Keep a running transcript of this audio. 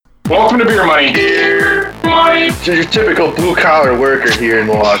Welcome to Beer Money. Beer Money. Your typical blue-collar worker here in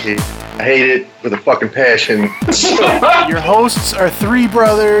Milwaukee. I hate it with a fucking passion. Your hosts are three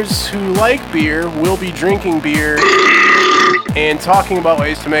brothers who like beer, will be drinking beer, and talking about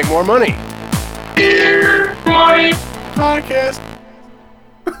ways to make more money. Beer Money Podcast.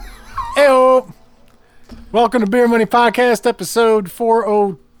 Heyo. Welcome to Beer Money Podcast, episode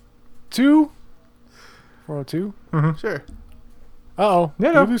 402. 402? Mm-hmm. Sure. Uh-oh. Yeah,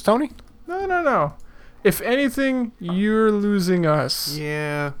 Did no. we lose Tony? No. If anything, you're losing us.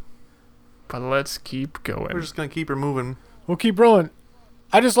 Yeah, But let's keep going. we're just gonna keep her moving. We'll keep rolling.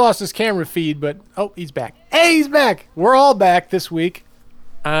 I just lost his camera feed, but... Oh, he's back. Hey, he's back. We're all back this week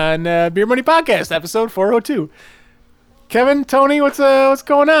on Beer Money Podcast, episode 402. Kevin, Tony, what's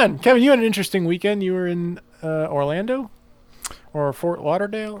going on? Kevin, you had an interesting weekend. You were in Orlando? Or Fort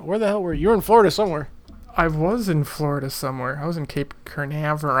Lauderdale? Where the hell were you? You were in Florida somewhere. I was in Florida somewhere. I was in Cape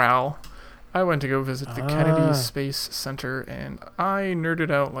Canaveral. I went to go visit the Kennedy Space Center, and I nerded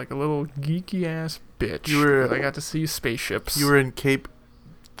out like a little geeky ass bitch. I got to see spaceships. You were in Cape,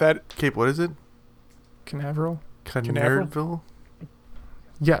 what is it? Canaveral? Canaveral?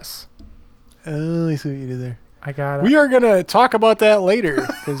 Yes. Oh, I see what you did there. I got it. We are going to talk about that later,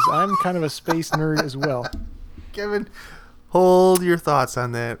 because I'm kind of a space nerd as well. Kevin, hold your thoughts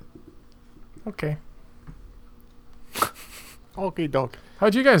on that. Okay. Okay, doke.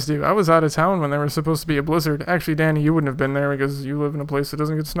 How'd you guys do? I was out of town when there was supposed to be a blizzard. Actually, Danny, you wouldn't have been there because you live in a place that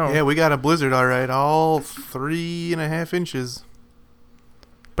doesn't get snow. Yeah, we got a blizzard, all right. All 3.5 inches.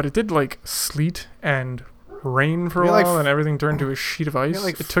 But it did like sleet and rain for a We while, like and everything turned to a sheet of ice.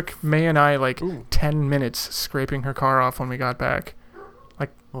 like It took May and I like Ooh. 10 minutes scraping her car off when we got back.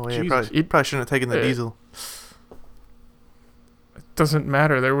 Oh yeah, Jesus. you probably shouldn't have taken the diesel. It doesn't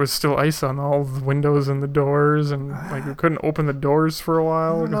matter. There was still ice on all the windows and the doors, and like we couldn't open the doors for a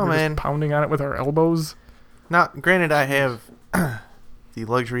while. I don't because know, we were just man. pounding on it with our elbows. Now, granted, I have the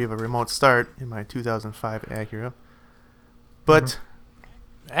luxury of a remote start in my 2005 Acura, but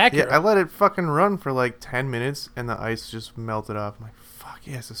Accurate. yeah, I let it fucking run for like 10 minutes, and the ice just melted off. I'm like, fuck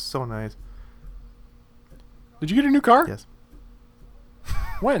yes, this is so nice. Did you get a new car? Yes.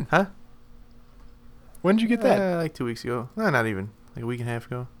 When? Huh? When did you get that? Like 2 weeks ago. No, not even. Like a week and a half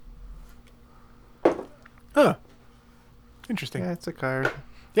ago. Huh. Interesting. Yeah, it's a car.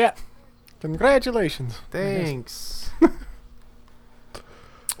 Yeah. Congratulations. Thanks.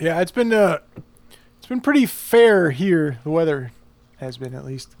 Yeah, it's been pretty fair here. The weather has been, at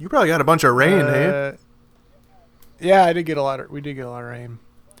least. You probably got a bunch of rain, hey? Yeah, we did get a lot of rain.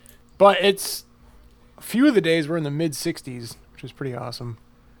 But it's a few of the days were in the mid 60s, which is pretty awesome.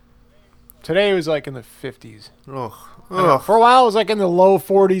 Today was like in the 50s. Ugh. For a while, it was like in the low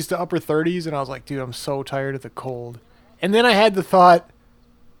 40s to upper 30s, and I was like, dude, I'm so tired of the cold. And then I had the thought,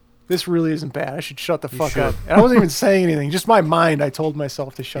 this really isn't bad. I should shut the fuck up. And I wasn't even saying anything. Just my mind, I told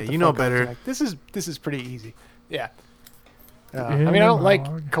myself to shut the fuck up. You know better. Like, this is pretty easy. Yeah. I mean, I don't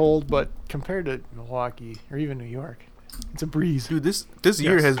like cold, but compared to Milwaukee or even New York, it's a breeze. Dude, this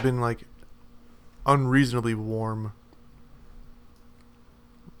year has been like unreasonably warm.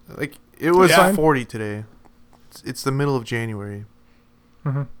 Like it was 40 today. It's the middle of January.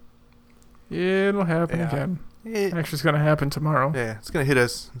 Mm-hmm. It'll happen Yeah. again. It, Actually, it's gonna happen tomorrow. yeah, it's gonna hit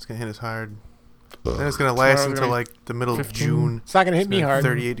us. It's gonna hit us hard. Then it's gonna last Tomorrow's until gonna like the middle 15. of June. It's not going to hit It's me gonna be hard.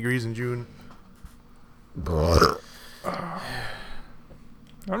 38 degrees in June.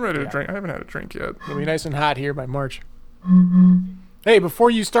 I'm ready to Yeah. drink. I haven't had a drink yet. It'll be nice and hot here by March. Hey, before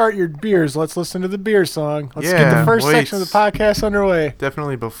you start your beers, let's listen to the beer song. Let's get Yeah, the first wait. section of the podcast underway.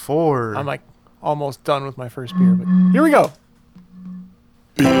 Definitely before. I'm like almost done with my first beer, but here we go.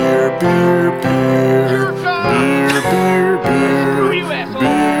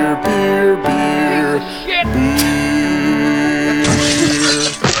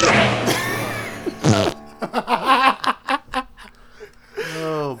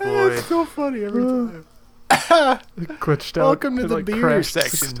 Oh boy. It's so funny every time. Glitched out. Welcome to It, the like, beer crashed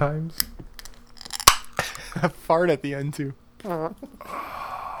section. 6 times. I fart at the end too.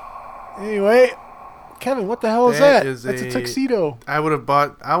 Anyway, Kevin, what the hell is That that? is That's a a- tuxedo. I would have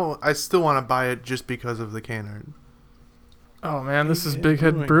bought. I still want to buy it just because of the can art. Oh man, this is Big Big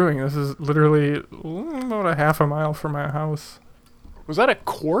Head Head Brewing. This is literally about a half a mile from my house. Was that a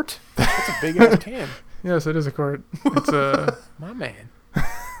quart? That's a big ass can. Yes, it is a quart. It's a My man.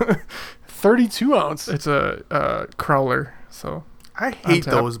 32 ounce. it's a crowler. So I hate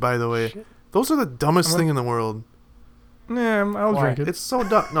tap. those, by the way. Shit. Those are the dumbest thing in the world. yeah, I'll Why? drink it. It's so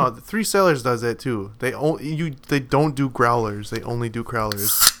dumb. No, the Three Sailors does that too. They don't do growlers. They only do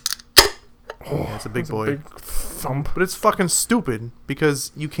crowlers. Yeah, it's a big That's boy. A big thump. But it's fucking stupid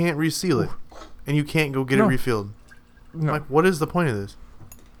because you can't reseal it. And you can't go get it No. refilled. No, Like, what is the point of this?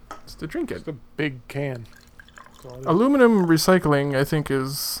 it's to drink it. It's a big can. That's all it is. Aluminum recycling, I think,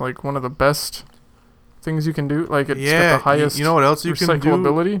 is like one of the best things you can do. Like it's got the highest. You know what else you can do?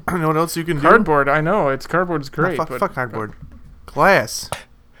 recyclability. You know what else you can Cardboard. I know it's cardboard's do? great. No, but fuck cardboard. Glass.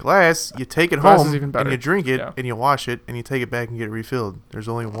 Glass. You take it Glass is home even better. and you drink it Yeah. and you wash it and you take it back and get it refilled. There's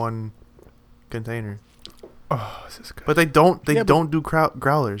only one container. Oh, this is good. But they don't. They Yeah, but- don't do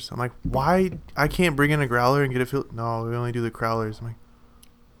growlers. I'm like, why? I can't bring in a growler and get it filled. No, we only do the growlers. I'm like,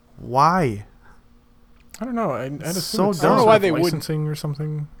 why? I don't know. I'd assume so it's dumb. I don't know some why sort of they wouldn't. licensing or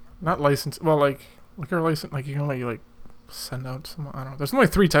something. Not license. Well, like liquor license. Like you can only like send out some. I don't know. There's only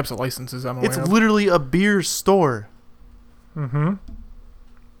 3 types of licenses I'm aware It's of. literally a beer store. Mm-hmm.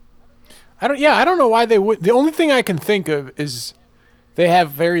 I don't know why they would. The only thing I can think of is they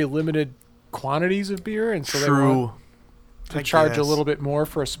have very limited quantities of beer, and so they want True. to I charge a guess. little bit more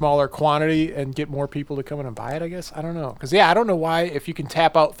for a smaller quantity and get more people to come in and buy it. I guess I don't know because I don't know why if you can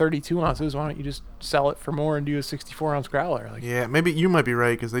tap out 32 ounces, why don't you just sell it for more and do a 64-ounce growler? Like, Yeah, maybe you might be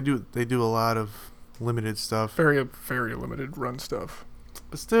right because they do a lot of limited stuff. Very very limited run stuff.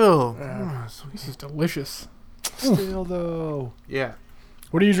 But still, Yeah. This is delicious. still though. yeah.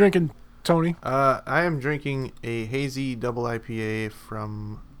 What are you drinking, Tony? I am drinking a hazy double IPA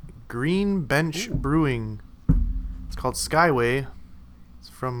from Green Bench Brewing. It's called Skyway. It's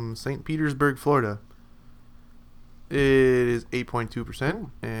from St. Petersburg, Florida. It is 8.2%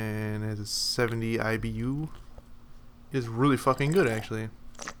 and has a 70 IBU. It's really fucking good, actually.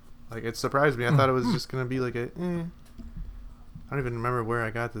 Like, it surprised me. I thought it was just gonna be like a. I don't even remember where I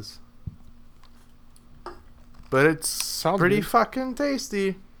got this. But it's Sounds pretty good. fucking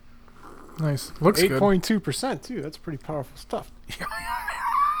tasty. Nice. Looks good. 8.2% too. That's pretty powerful stuff.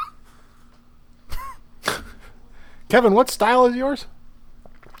 Kevin, what style is yours?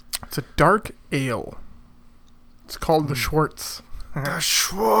 It's a dark ale. It's called the Schwartz. The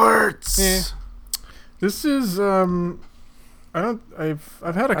Schwartz. Yeah. This is I've had a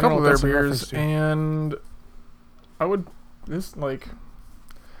I don't couple know of what their that's in beers reference to. and I would this like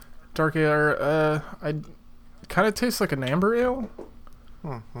dark ale I kind of tastes like an amber ale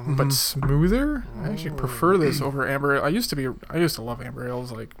but smoother. I actually prefer this over amber ale. I used to love amber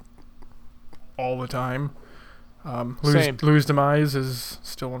ales like all the time. Same. Louis Demise is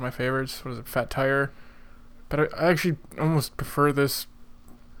still one of my favorites. What is it, Fat Tire? But I actually almost prefer this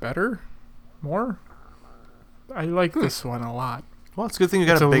better, more. I like this one a lot. Well, it's a good thing you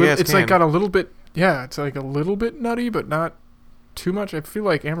got It's a big ass It's can. like got a little bit, yeah. It's like a little bit nutty, but not too much. I feel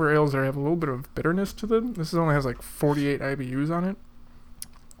like amber ales have a little bit of bitterness to them. This only has like 48 IBUs on it,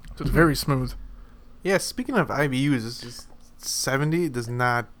 so it's very smooth. Yeah, speaking of IBUs, this is 70 does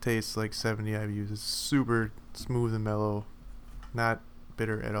not taste like 70 IBUs. It's super smooth and mellow, not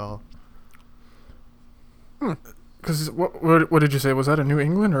bitter at all. Because what did you say? Was that a New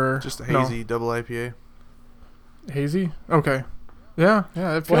England or Just a no, hazy double IPA. hazy? Okay, yeah.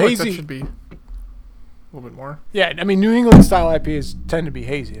 I feel Well, like that hazy- should be a little bit more. Yeah, I mean New England style IPAs tend to be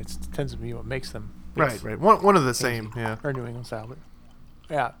hazy. It tends to be what makes them Right. One of the same. Yeah. or New England style. But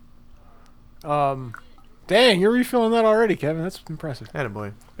yeah. Dang, you're refilling that already, Kevin. That's impressive.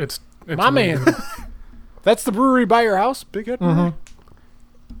 Attaboy. It's My really man. good. That's the brewery by your house, Big Head Brewery.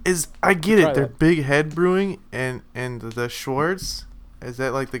 I get Try it. They're that. Big Head Brewing and the Schwartz. Is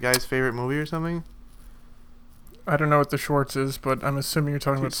that like the guy's favorite movie or something? I don't know what the Schwartz is, but I'm assuming you're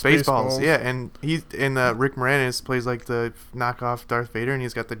talking about Spaceballs. Spaceballs. Yeah, and Rick Moranis plays like the knockoff Darth Vader, and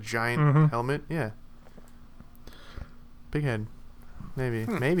he's got the giant Mhm. helmet. Yeah. Big Head. Maybe.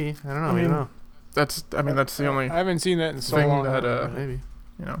 Hmm. Maybe. I don't know. I I mean, don't know. That's the only I haven't seen that in so thing long. that Maybe.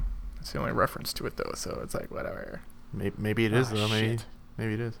 that's the only reference to it though. So it's like whatever. Maybe it is Ah, though. Maybe. shit.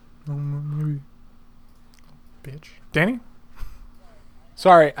 Maybe it is. Maybe. Bitch. Danny.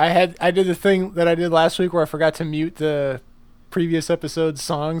 Sorry, I did the thing that I did last week where I forgot to mute the previous episode's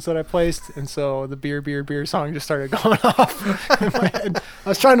songs that I placed, and so the beer song just started going off in my head. I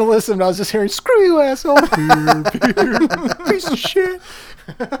was trying to listen, and I was just hearing "Screw you, asshole!" beer, piece of shit.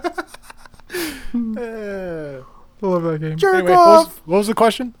 I love that game. Jerk Anyway, off. what was the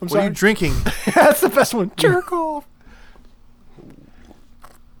question? I'm What are sorry. you drinking? That's the best one. Jerk off.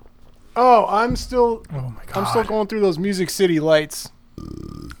 Oh, I'm still Oh my god. I'm still going through those Music City lights.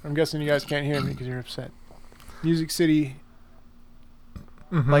 I'm guessing you guys can't hear me because you're upset. Music City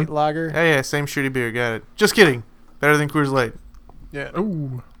Mhm. light lager. Yeah, same shitty beer. Got it. Just kidding. Better than Coors Light. Yeah.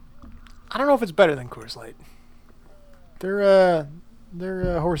 Ooh. I don't know if it's better than Coors Light. They're a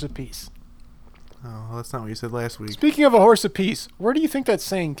horse apiece. Oh, well, that's not what you said last week. Speaking of a horse apiece, where do you think that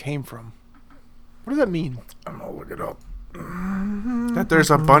saying came from? does that mean? I'm gonna look it up. That there's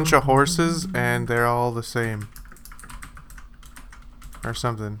a bunch of horses and they're all the same. Or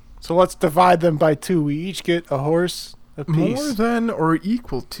something. So let's divide them by 2. We each get a horse apiece. More than or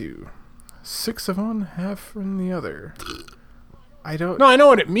equal to 6 of one, half from the other. I don't. No, I know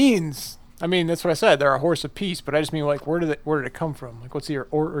what it means. I mean, that's what I said. They're a horse apiece, but I just mean like where did it come from? Like what's the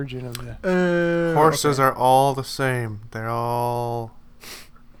origin of the? Horses are all the same. They're all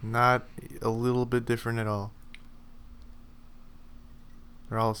not a little bit different at all.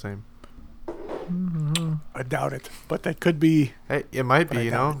 They're all the same. I doubt it, but that could be. Hey, it might be, I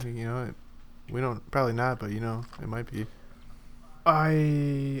you know. doubt You know, we don't probably not, but you know, it might be.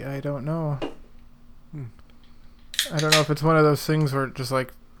 I don't know. I don't know if it's one of those things where it just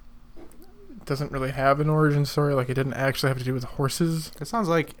like doesn't really have an origin story. Like it didn't actually have to do with horses. That sounds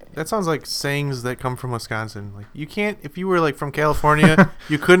like sayings that come from Wisconsin. Like you can't, if you were like from California,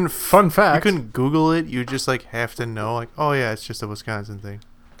 you couldn't. Fun fact. You couldn't Google it. You just like have to know. Like, oh yeah, it's just a Wisconsin thing.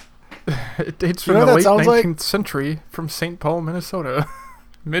 It dates You from know the what late that sounds 19th like? century from St. Paul, Minnesota.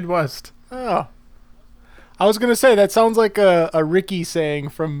 Midwest. Oh. I was gonna say that sounds like a Ricky saying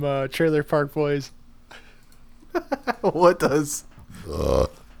from Trailer Park Boys. What does? A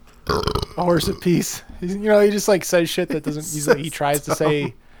horse apiece. He just like says shit that doesn't. He tries to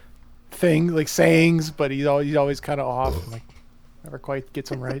say things like sayings, but he's always kind of off. And, like never quite gets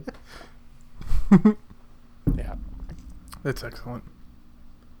them right. Yeah, That's excellent.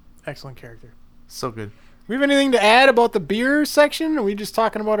 excellent character. So good. We have anything to add about the beer section? Are we just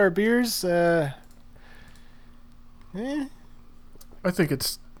talking about our beers? I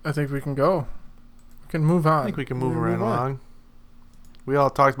think we can go. We can move on. I think we can move Move right on. along. We all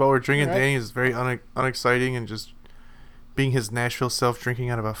talked about what we're drinking. All right. Danny is very unexciting and just being his Nashville self, drinking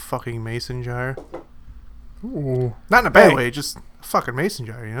out of a fucking mason jar. Ooh. Not in a bad Hey. way, just a fucking mason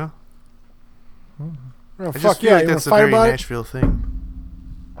jar, you know? Oh, I fuck just feel yeah! like You want that's to a fight very about it? Nashville thing.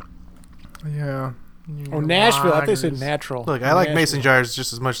 Yeah. Oh, Nashville. I thought they said Lagers. natural. Look, I like Nashville. mason jars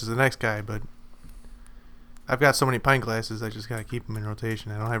just as much as the next guy, but I've got so many pint glasses, I just gotta keep them in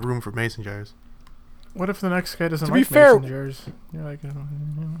rotation. I don't have room for mason jars. What if the next guy doesn't To be like fair- mason jars? You're like,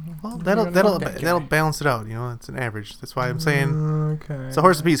 Well, you that'll gotta that'll like that that'll guy. balance it out, you know. It's an average. That's why I'm saying Okay. it's a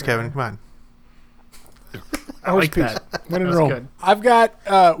horse apiece, Kevin. Come on. I like Horse that. When in That's Rome. good. I've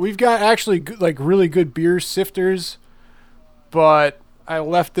got we've got actually like really good beer sifters, but I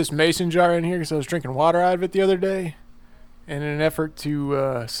left this mason jar in here because I was drinking water out of it the other day, and in an effort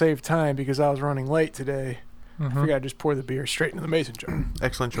to save time because I was running late today, I figured I'd just pour the beer straight into the mason jar.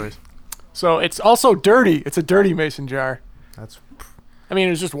 Excellent choice. So it's also dirty. It's a dirty mason jar. That's I mean,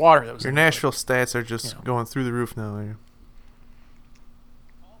 it was just water that was your in it. Nashville stats are just You know. going through the roof now. Here.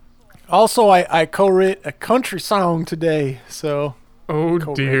 Also, I co-wrote a country song today, so Oh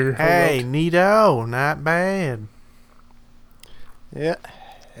Correct. dear. Hey, neato, not bad. yeah,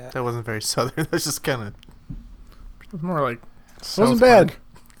 That wasn't very southern. That's just kind of. It's more like. wasn't South bad. Park.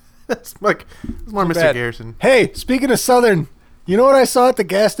 That's like it's more Mr. bad. Garrison. Hey, speaking of Southern, you know what I saw at the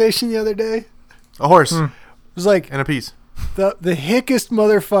gas station the other day? It A horse was like and a piece. the hickest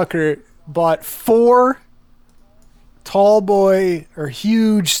motherfucker bought 4 tall boy or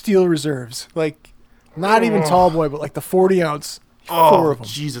huge steel reserves. Like not even tall boy, but like the 40 ounce. 4 Oh, of them.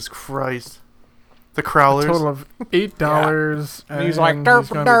 Jesus Christ! The crowlers. Total of $8. And he's like, and derp, he's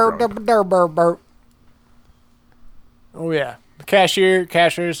gonna be derp, drunk. derp, derp, derp, derp. Oh yeah. The cashier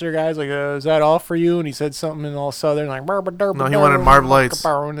guy's like, is that all for you? And he said something in all Southern, like, derp, derp, No, he derp, wanted Marb Lights.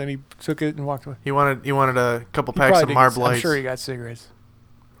 and then he took it and walked away. He wanted a couple He packs probably of did Marb get- Lights. I'm sure he got cigarettes.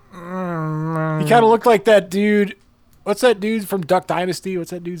 Mm, He kind of looked like that dude. What's that dude from Duck Dynasty?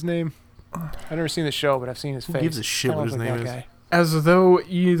 What's that dude's name? I've never seen the show, but I've seen his Who face. gives a shit Kinda what his looks name like is? that guy. As though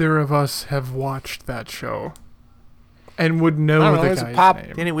either of us have watched that show and would I know don't know, the it's a guy's pop-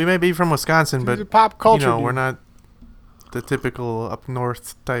 name. Danny, we may be from Wisconsin, He's but a pop culture you know dude. we're not the typical up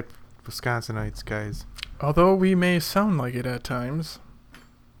north type Wisconsinites guys. Although we may sound like it at times.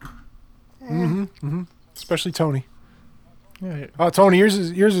 Especially Tony. Yeah, Oh, Tony, yours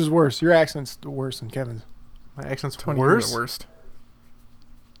is worse. Your accent's worse than Kevin's. My accent's Tony, you're worse. the worst.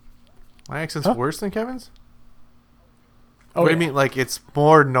 My accent's Huh? worse than Kevin's. Oh, What do yeah. you mean? Like it's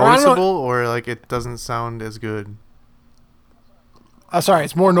more don't know. noticeable, or like it doesn't sound as good? Sorry,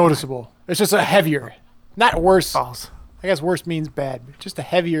 it's more noticeable. It's just a heavier, not worse. Balls. I guess worse means bad, but just a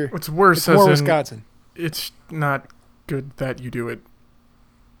heavier. What's worse It's more as in Wisconsin. it's not good that you do it.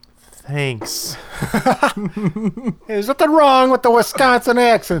 Thanks. Hey, there's nothing wrong with the Wisconsin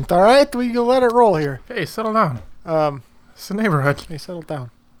accent. All right, we can let it roll here. Hey, settle down. Hey, It's a neighborhood. settle down.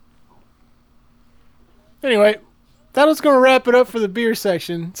 Anyway, that was going to wrap it up for the beer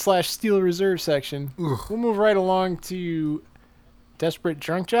section / Steel Reserve section. We'll move right along to Desperate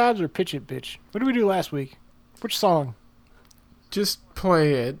Drunk Jobs or Pitch It Bitch. What did we do last week? Which song? Just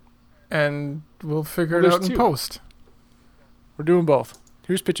play it, and we'll figure it Well, out there's in two. post. We're doing both.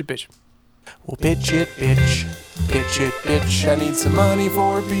 Here's Pitch It Bitch. Well, pitch it, bitch. Pitch it, bitch. I need some money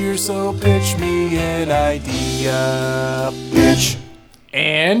for beer, so pitch me an idea, bitch.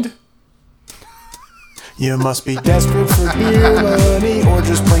 And You must be desperate for beer money or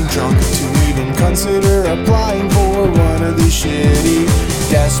just plain drunk to even consider applying for one of these shitty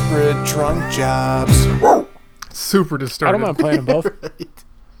desperate drunk jobs. Super I distorted. don't mind playing them both.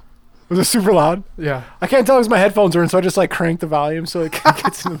 Was it super loud? Yeah. I can't tell because my headphones are in, so I just like crank the volume so it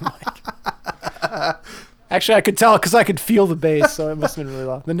gets in the mic. Actually, I could tell because I could feel the bass, so it must have been really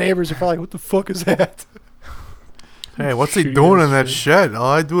loud. The neighbors are probably like, "What the fuck is that?" Hey, what's he Shitty doing as in that shit. shed?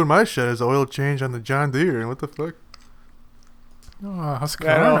 All I do in my shed is oil change on the John Deere. What the fuck? Oh, I know.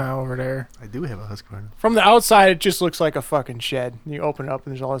 Husqvarna over there. I do have a Husqvarna. From the outside, it just looks like a fucking shed. You open it up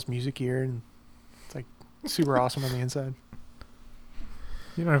and there's all this music gear, and it's like super awesome on the inside.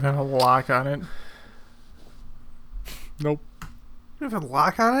 You don't even have a lock on it. Nope. You have a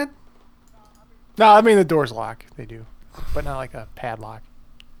lock on it? No, I mean the doors lock. They do, but not like a padlock.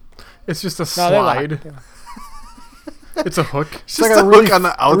 It's just a No, they lock. slide. They lock. It's a hook. Just like a a really- hook on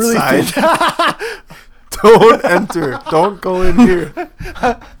the really outside. Don't enter. Don't go in here.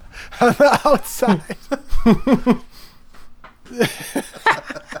 On the outside.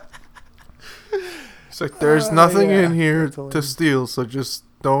 It's like there's nothing yeah. in here That's to hilarious. steal, so just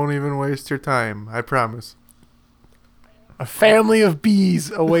don't even waste your time. I promise. A family of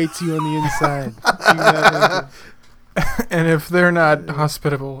bees awaits you on the inside. Do not enter. And if they're not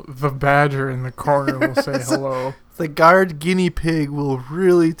hospitable, the badger in the corner will say hello. The guard guinea pig will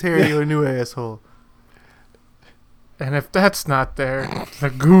really tear you a new asshole. And if that's not there, the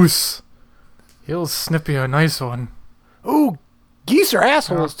goose, he'll snip you a nice one. Ooh, geese are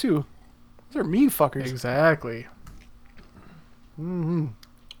assholes too. Those are mean fuckers. Exactly. Mm-hmm.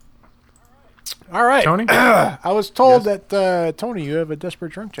 All right. Tony? I was told Yes. that Tony, you have a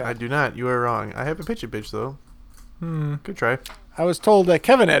desperate drunk I job. do not. You are wrong. I have a pitch it bitch though. Good try. I was told that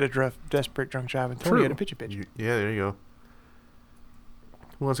Kevin had a desperate drunk job and Tony True. had a pitch a bitch. Yeah, there you go.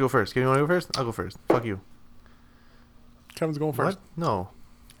 Who wants to go first? Can you want to go first? I'll go first. Fuck you. Kevin's going first. What? No.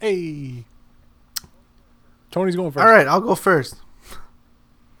 Hey. Tony's going first. All right, I'll go first.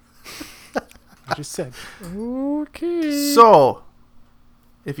 I just said. Okay. So,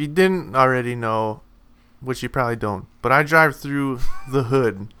 if you didn't already know, which you probably don't, but I drive through the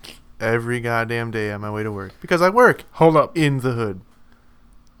hood every goddamn day on my way to work because I work Hold up. in the hood.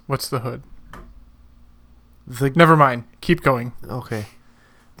 What's the hood? The Never mind. Keep going. Okay.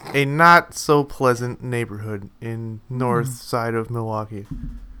 A not so pleasant neighborhood in north side of Milwaukee.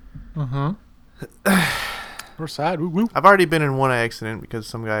 Mm-hmm. North side. Woo woo. I've already been in one accident because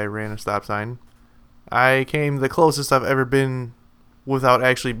some guy ran a stop sign. I came the closest I've ever been without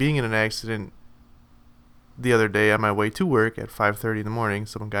actually being in an accident the other day on my way to work at 5:30 in the morning.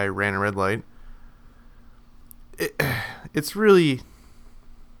 Some guy ran a red light. It's really,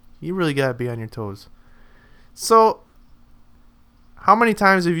 you really gotta be on your toes. So, how many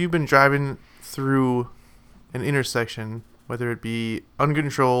times have you been driving through an intersection, whether it be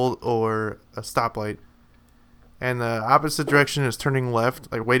uncontrolled or a stoplight, and the opposite direction is turning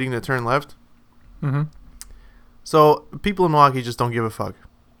left, like waiting to turn left? Mm-hmm. So, people in Milwaukee just don't give a fuck.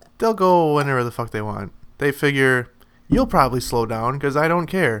 They'll go whenever the fuck they want. They figure, you'll probably slow down because I don't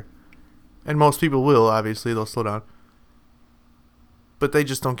care. And most people will, obviously, they'll slow down. But they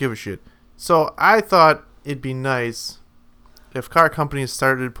just don't give a shit. So, I thought it'd be nice if car companies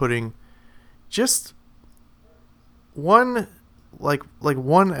started putting just one, like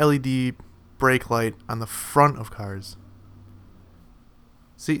one LED brake light on the front of cars.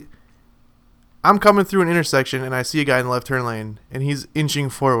 See, I'm coming through an intersection and I see a guy in the left turn lane and he's inching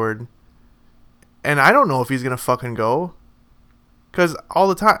forward. And I don't know if he's going to fucking go. Because all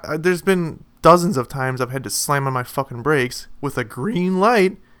the time, there's been dozens of times I've had to slam on my fucking brakes with a green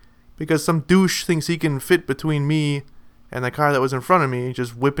light because some douche thinks he can fit between me and the car that was in front of me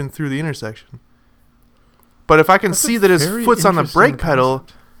just whipping through the intersection. But if I can That's a see that his very foot's on the interesting brake pedal,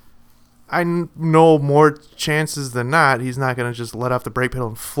 concept. I know more chances than not he's not going to just let off the brake pedal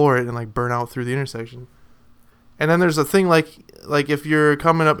and floor it and like burn out through the intersection. And then there's a thing like if you're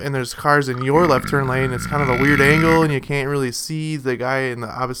coming up and there's cars in your left turn lane, it's kind of a weird angle and you can't really see the guy in the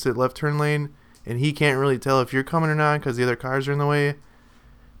opposite left turn lane and he can't really tell if you're coming or not because the other cars are in the way.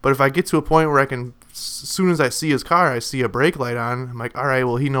 But if I get to a point where I can, as soon as I see his car, I see a brake light on, I'm like, all right,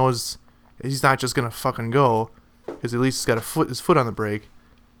 well, he knows he's not just going to fucking go. because at least he's got his foot on the brake.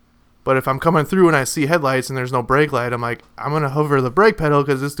 But if I'm coming through and I see headlights and there's no brake light, I'm like, I'm going to hover the brake pedal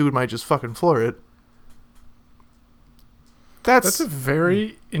because this dude might just fucking floor it. That's a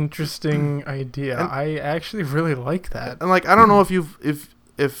very interesting idea. I actually really like that. And like, I don't know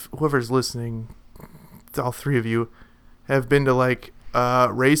if whoever's listening, all three of you, have been to like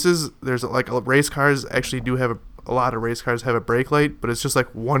races. There's like race cars actually do have a lot of race cars have a brake light, but it's just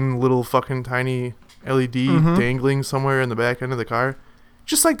like one little fucking tiny LED dangling somewhere in the back end of the car.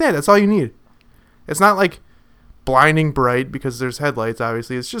 Just like that. That's all you need. It's not like blinding bright because there's headlights,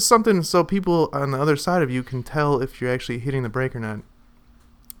 obviously. It's just something so people on the other side of you can tell if you're actually hitting the brake or not.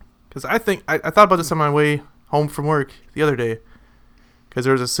 Because I think I thought about this on my way home from work the other day. Because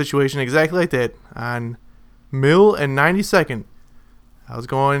there was a situation exactly like that on Mill and 92nd. I was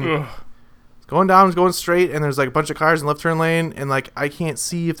going down, I was going straight, and there's like a bunch of cars in the left turn lane, and like I can't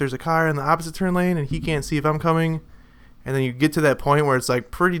see if there's a car in the opposite turn lane, and he can't see if I'm coming. And then you get to that point where it's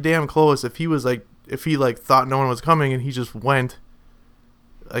like pretty damn close. If he thought no one was coming and he just went,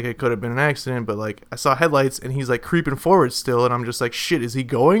 like it could have been an accident. But like I saw headlights and he's like creeping forward still, and I'm just like, shit, is he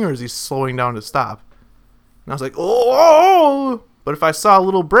going or is he slowing down to stop? And I was like, oh. But if I saw a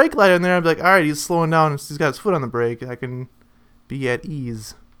little brake light in there, I'd be like, all right, he's slowing down. He's got his foot on the brake. I can be at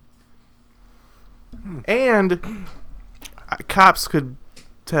ease. And cops could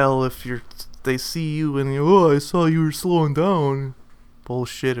tell if they see you and I saw you were slowing down.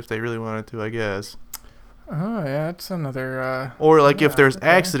 Bullshit if they really wanted to, I guess. Oh yeah, that's another. Or like if there's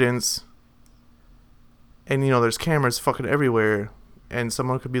accidents, and there's cameras fucking everywhere, and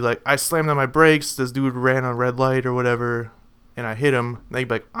someone could be like, I slammed on my brakes. This dude ran a red light or whatever, and I hit him. They'd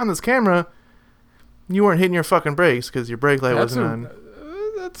be like, on this camera, you weren't hitting your fucking brakes because your brake light wasn't on.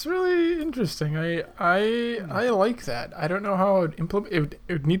 That's really interesting. I like that. I don't know how it would implement.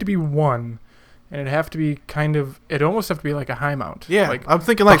 It would need to be one, and it'd have to be it'd almost have to be like a high mount. Yeah, like I'm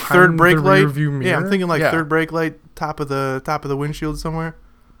thinking like third brake light. Yeah, I'm thinking like third brake light, top of the windshield somewhere.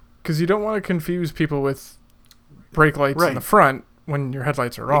 Because you don't want to confuse people with brake lights in the front when your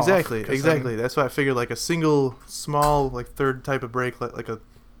headlights are off. Exactly. That's why I figured like a single small like third type of brake light, like a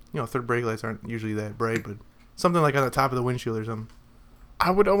third brake lights aren't usually that bright, but something like on the top of the windshield or something. I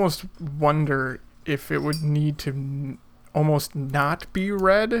would almost wonder if it would need to almost not be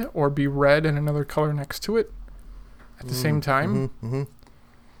red or be red and another color next to it at the same time.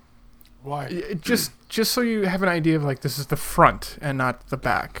 Why? Just so you have an idea of like this is the front and not the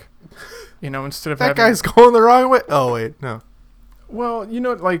back. Instead of that guy's going the wrong way. Oh wait, no. Well,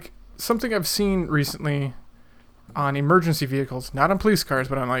 like something I've seen recently on emergency vehicles, not on police cars,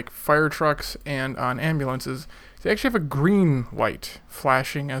 but on like fire trucks and on ambulances. They actually have a green light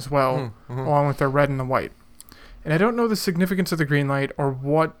flashing as well, along with the red and the white. And I don't know the significance of the green light or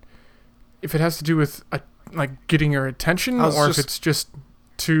if it has to do with like getting your attention or if it's just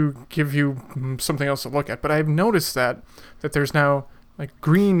to give you something else to look at. But I've noticed that there's now like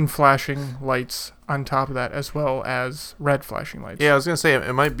green flashing lights on top of that as well as red flashing lights. Yeah, I was gonna say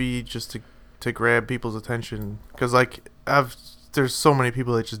it might be just to grab people's attention because like there's so many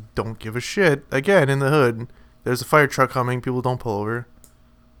people that just don't give a shit. Again, in the hood. There's a fire truck coming. People don't pull over.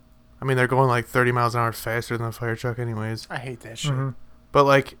 I mean, they're going like 30 miles an hour faster than a fire truck anyways. I hate that shit. But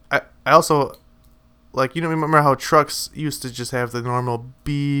like, I also, like, remember how trucks used to just have the normal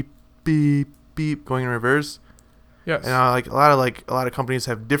beep, beep, beep going in reverse? Yes. And a lot of companies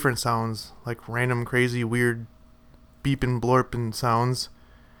have different sounds, like random, crazy, weird beeping, blorping sounds.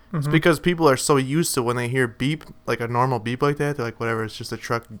 It's because people are so used to when they hear beep, like a normal beep like that, they're like, whatever, it's just a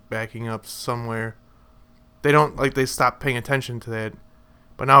truck backing up somewhere. They stop paying attention to that.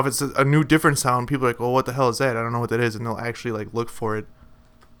 But now if it's a new different sound, people are like, well, what the hell is that? I don't know what that is. And they'll actually like look for it.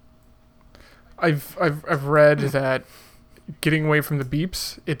 I've read that getting away from the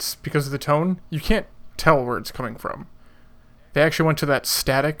beeps, it's because of the tone. You can't tell where it's coming from. They actually went to that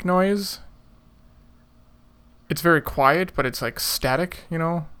static noise. It's very quiet, but it's like static, I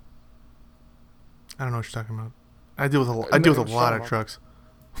don't know what you're talking about. I deal with a lot of trucks.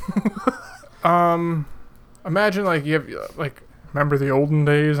 Imagine like you have like remember the olden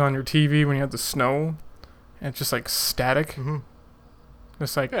days on your TV when you had the snow, and it's just like static.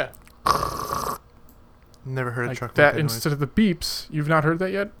 It's like never heard like a truck that make that instead noise. of the beeps. You've not heard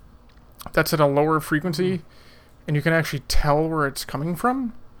that yet. That's at a lower frequency, and you can actually tell where it's coming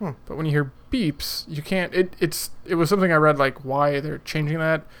from. But when you hear beeps, you can't. It was something I read like why they're changing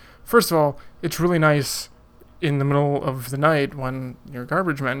that. First of all, it's really nice in the middle of the night when your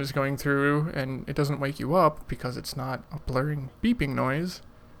garbage man is going through and it doesn't wake you up because it's not a blaring beeping noise.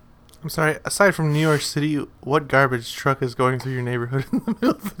 I'm sorry, aside from New York City, what garbage truck is going through your neighborhood in the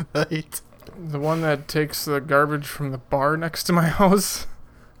middle of the night? The one that takes the garbage from the bar next to my house.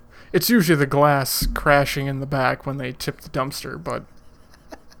 It's usually the glass crashing in the back when they tip the dumpster, but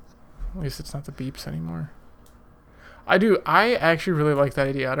at least it's not the beeps anymore. I actually really like that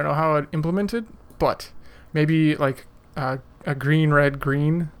idea. I don't know how it implemented, but maybe like a green, red,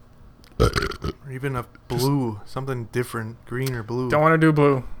 green. Or even a blue, something different, green or blue. Don't want to do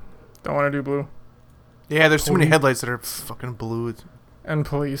blue. Don't want to do blue. Yeah, there's too many headlights that are fucking blue. And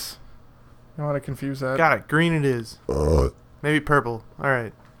police. Don't want to confuse that. Got it. Green it is. Maybe purple. All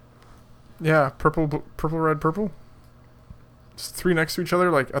right. Yeah, purple, red, purple. Just 3 next to each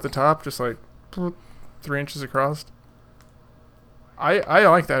other, like at the top, just like 3 inches across. I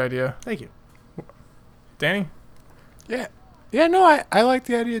like that idea. Thank you. Danny? Yeah, no, I like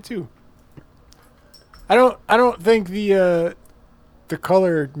the idea too. I don't think the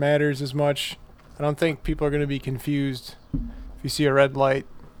color matters as much. I don't think people are going to be confused if you see a red light.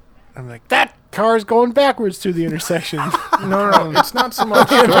 I'm like, that car's going backwards through the intersection. No, it's not so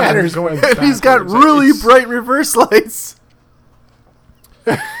much It matters. going And he's got backwards. really It's- bright reverse lights.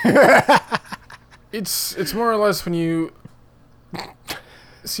 It's more or less when you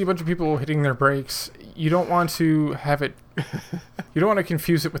see a bunch of people hitting their brakes, you don't want to have it. You don't want to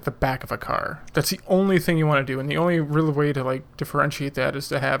confuse it with the back of a car. That's the only thing you want to do, and the only real way to like differentiate that is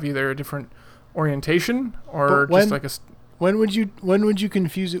to have either a different orientation or But when- just like a. When would you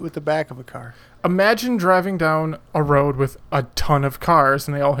confuse it with the back of a car? Imagine driving down a road with a ton of cars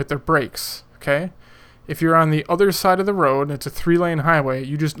and they all hit their brakes. Okay, if you're on the other side of the road and it's a 3-lane highway,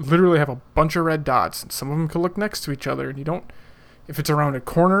 you just literally have a bunch of red dots, and some of them can look next to each other, and you don't. If it's around a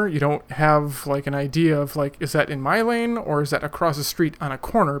corner, you don't have like an idea of like, is that in my lane or is that across the street on a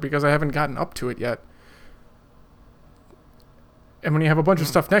corner, because I haven't gotten up to it yet. And when you have a bunch of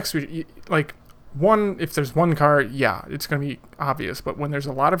stuff next to it, like if there's one car, yeah, it's going to be obvious. But when there's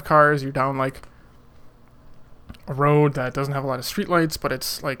a lot of cars, you're down like a road that doesn't have a lot of streetlights, but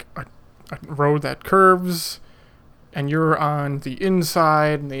it's like a road that curves, and you're on the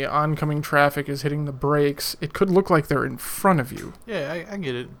inside, and the oncoming traffic is hitting the brakes, it could look like they're in front of you. Yeah, I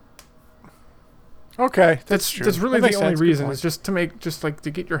get it. Okay, that's true. That's really That makes the only sense. Good reason. point. Is just to make, just like to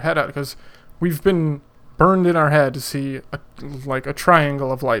get your head out, because we've been burned in our head to see a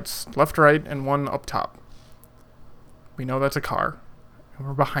triangle of lights, left, right, and one up top. We know that's a car, and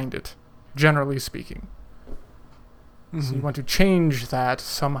we're behind it, generally speaking. So you want to change that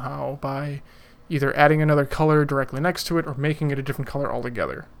somehow by either adding another color directly next to it or making it a different color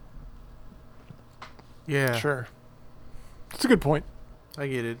altogether. Yeah, Sure. That's a good point. I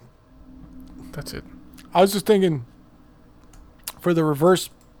get it. That's it. I was just thinking, for the reverse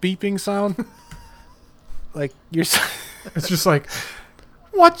beeping sound, like you're. It's just like,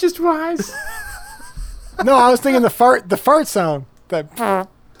 what just rise? No, I was thinking the fart sound. That.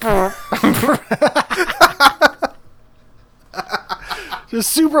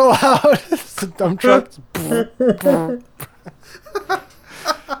 Just super loud. It's a dump truck.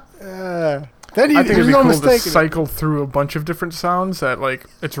 Then I think it'd there's be no cool to mistake. cycle through a bunch of different sounds that, like,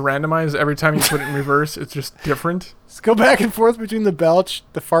 it's randomized. Every time you put it in reverse, it's just different. Just go back and forth between the belch,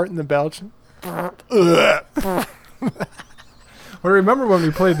 the fart, and the belch. Well, remember when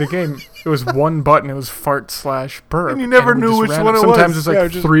we played the game, it was one button. It was fart/burp. And you never we knew just which random- one it Sometimes was. it's like Yeah,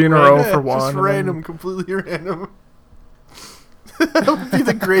 just 3 in a row Yeah, for one. Just and then- random, completely random. That would be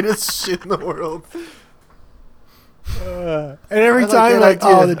the greatest shit in the world. And every I like time, that like,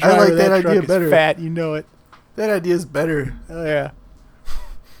 idea. oh, the I driver like of that that idea truck better. is fat. You know it. That idea is better. Oh yeah.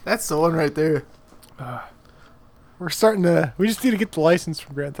 That's the one right there. We're starting to. We just need to get the license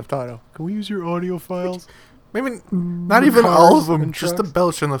from Grand Theft Auto. Can we use your audio files? Maybe not The even all cars of them. and Just the trucks.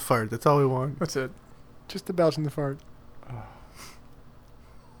 belch and the fart. That's all we want. That's it. Just the belch and the fart.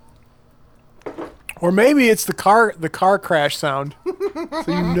 Or maybe it's the car crash sound, so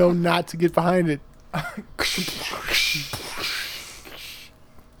you know not to get behind it.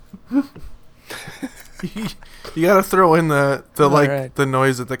 You gotta throw in the like right. the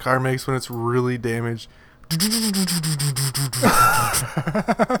noise that the car makes when it's really damaged.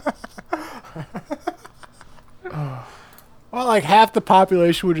 Well, like half the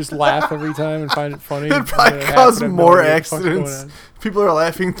population would just laugh every time and find it funny. It'd probably and half cause would have more idea what the fuck's going accidents. People are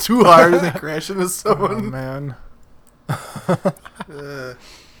laughing too hard and they crash into Oh, someone. man. Uh, on.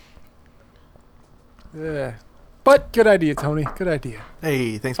 Yeah. But good idea, Tony. Good idea.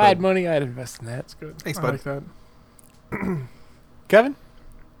 hey, thanks, If I had bud. money, I'd invest in that. It's good. Thanks, I bud. like that. Kevin?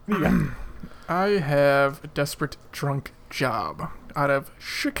 What do you got? I have a desperate drunk job out of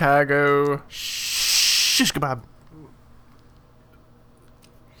Chicago. Shish kebab.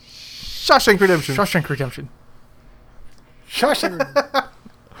 Shawshank Redemption. Shawshank Redemption. Shawshank.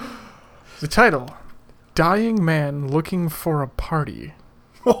 The title: Dying Man Looking for a Party.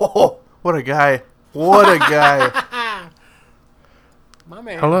 Oh, what a guy. What a guy. My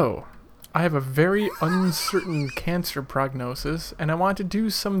man. Hello. I have a very uncertain cancer prognosis, and I want to do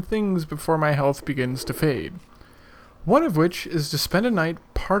some things before my health begins to fade. One of which is to spend a night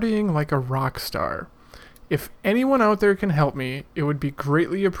partying like a rock star. If anyone out there can help me, it would be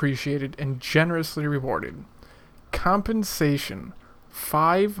greatly appreciated and generously rewarded. Compensation: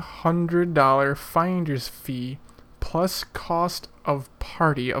 $500 finder's fee plus cost of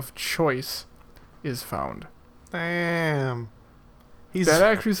party of choice is found. Damn. That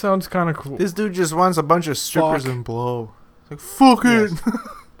actually sounds kind of cool. This dude just wants a bunch of strippers Fuck. and blow. It's like, fuck it.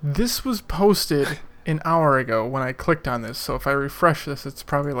 This was posted an hour ago when I clicked on this, so if I refresh this, it's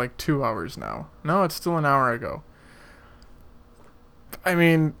probably like 2 hours now. No, it's still an hour ago. I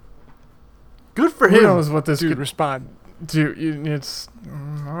mean, Good for who him. knows what this Dude, could respond. do? It's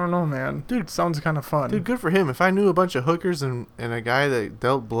I don't know, man. Dude, it sounds kind of fun. Dude, good for him. If I knew a bunch of hookers and a guy that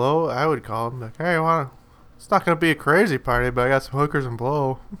dealt blow, I would call him. Like, hey, it's not going to be a crazy party, but I got some hookers and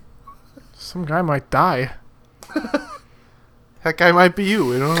blow. Some guy might die. That guy might be you.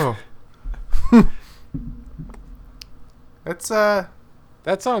 We don't know. That's, That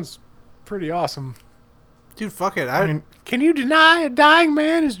sounds pretty awesome. dude, fuck it. I mean, Can you deny a dying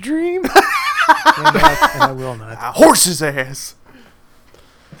man his dream? and I will not. horse's ass.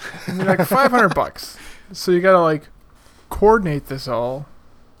 like $500. So you gotta like coordinate this all.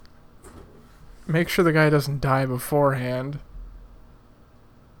 Make sure the guy doesn't die beforehand.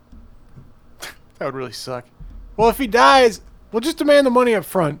 That would really suck. Well, if he dies, we'll just demand the money up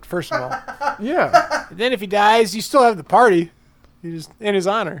front, first of all. Yeah. And then if he dies, you still have the party. You just in his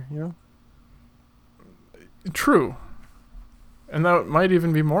honor, you know? True. And that might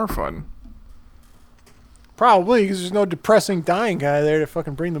even be more fun. Probably, because there's no depressing dying guy there to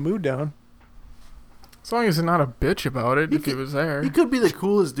fucking bring the mood down. As long as he's not a bitch about it, if he was there. He could be the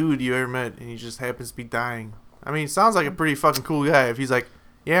coolest dude you ever met, and he just happens to be dying. I mean, sounds like a pretty fucking cool guy if he's like,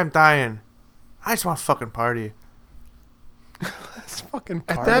 yeah, I'm dying. I just want to fucking party. That's fucking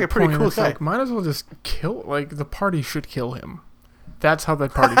At party. like that a pretty point, cool it's guy. like, might as well just kill, like, the party should kill him. That's how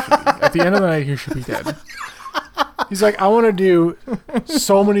that party should be. At the end of the night, he should be dead. He's like, I want to do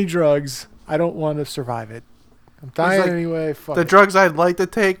so many drugs. I don't want to survive it. I'm dying like, anyway. Fuck The it. drugs I'd like to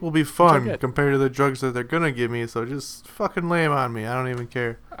take will be fun get. compared to the drugs that they're going to give me, so just fucking lay them on me. I don't even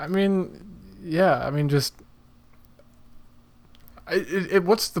care. I mean, yeah, I mean, just...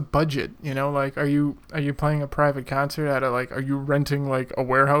 what's the budget, you know? Like, are you playing a private concert at are you renting, like, a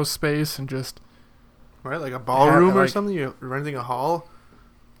warehouse space and just... Right? Like a ballroom or like- something? You're renting a hall?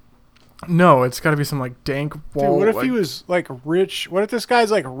 No, it's got to be some, like, dank wall... Dude, what if like, he was like rich? What if this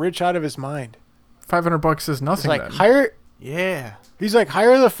guy's like rich out of his mind? $500 is He's nothing like then. hire. Yeah. He's like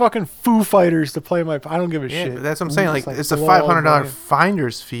hire the fuking Foo Fighters to play my. I don't give a Yeah, shit. but that's what I'm saying. Just, Like, it's a blow all the $500 money.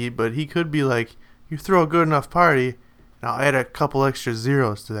 finder's fee, but he could be like, you throw a good enough party, and I'll add a couple extra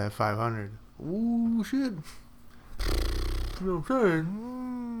zeros to that 500. Ooh, shit. You know what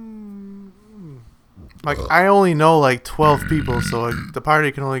I'm saying? Like, I only know like 12 people, so the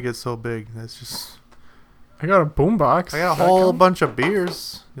party can only get so big. That's just. I got a boombox. I got a That whole count? bunch of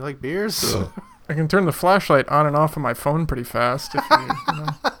beers. You like beers? I can turn the flashlight on and off on my phone pretty fast. If you know.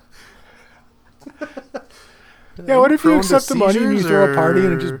 Yeah, what if you Prone to accept the money and you seizures, throw a party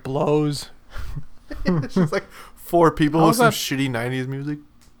and it or- just blows? It's just like 4 people How's with some that- shitty 90s music.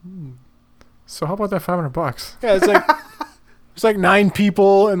 So how about that $500? Yeah, it's like it's like 9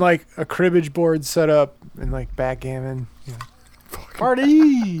 people and like a cribbage board set up and like backgammon. You know.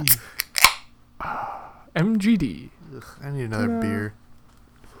 Party. MGD. Ugh, I need another beer.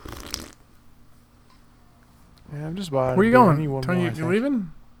 Yeah, I'm just about. Where you I need going? one Tony, more, I you think.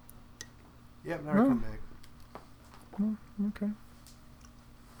 leaving? Yep, never come back. Okay.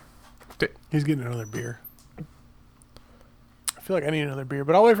 He's getting another beer. I feel like I need another beer,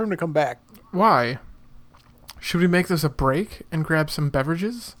 but I'll wait for him to come back. Why? Should we make this a break and grab some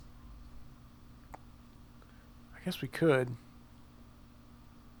beverages? I guess we could.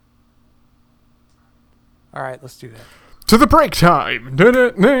 All right, let's do that. To the break time.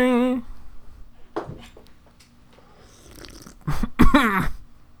 Da-da-da.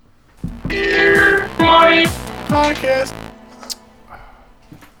 Beer money. Podcast.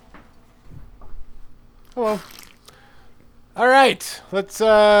 Hello. All right, let's.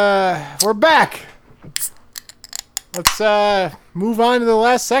 We're back. Let's move on to the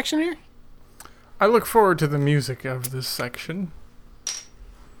last section here. I look forward to the music of this section.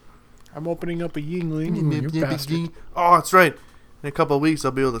 I'm opening up a Yingling. you bastard. Oh, that's right. In a couple of weeks,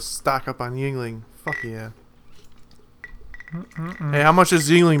 I'll be able to stock up on Yingling. Fuck yeah. Hey, how much is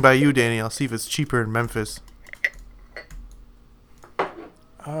Yingling by you, Danny? I'll see if it's cheaper in Memphis.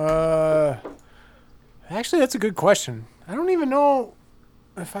 Actually, that's a good question. I don't even know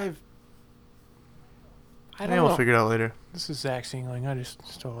if I don't We'll know. figure it out later. This is Zach Singling. I just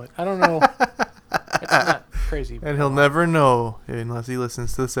stole it. I don't know. It's not crazy. And he'll never know unless he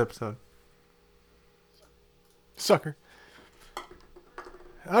listens to this episode. Sucker.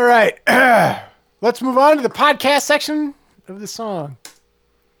 All right. Let's move on to the podcast section of the song.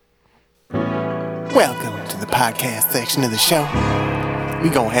 Welcome to the podcast section of the show. We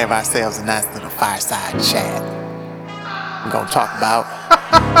gonna have ourselves a nice little fireside chat. We're gonna talk about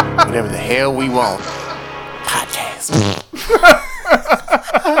whatever the hell we want. Podcast.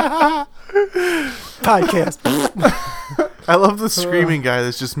 Podcast. I love the screaming guy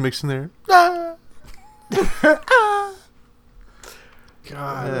that's just mixing there. God,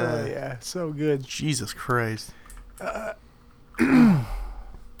 oh, yeah, so good. Jesus Christ.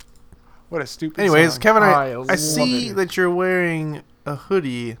 What a stupid Anyways, song. Kevin, I I love see it. that you're wearing a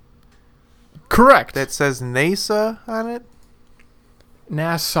hoodie Correct. that says NASA on it.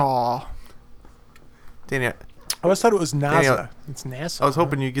 Nassau. Danny, I always thought it was NASA. Daniel, It's NASA. I was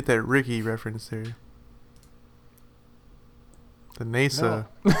hoping you'd get that Ricky reference there. The NASA.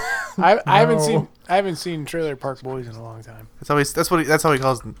 I haven't No. seen Trailer Park Boys in a long time. That's how he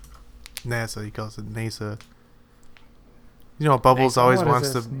calls NASA. He calls it NASA. You know, Bubbles always What is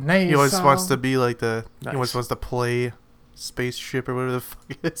wants this? to. He always NASA? wants to be like the. He Nice. always wants to play spaceship or whatever the fuck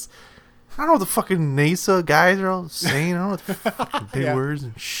it is. I don't know what the fucking NASA guys are all saying. I don't know what the fucking big Yeah. words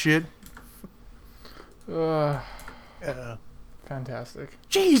and shit. Fantastic.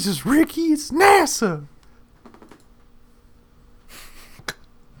 Jesus, Ricky, it's NASA.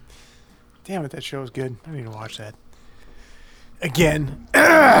 Damn it, that show is good. I need to watch that again.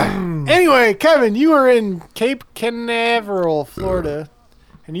 Anyway, Kevin, you were in Cape Canaveral, Florida,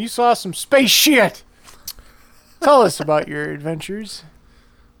 and you saw some space shit. Tell us about your adventures.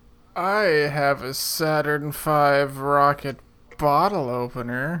 I have a Saturn V rocket bottle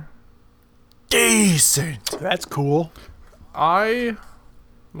opener. Decent. That's cool. I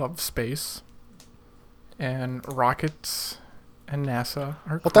love space and rockets and NASA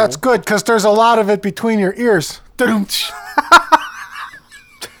are cool. Well, that's good because there's a lot of it between your ears.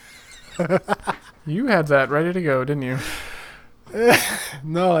 You had that ready to go, didn't you?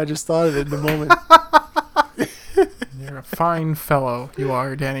 No, I just thought of it in the moment. You're a fine fellow, you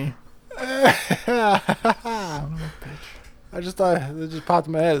are, Danny. I just thought it just popped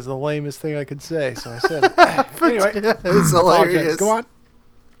in my head as the lamest thing I could say, so I said it. Anyway, It's hilarious. go on.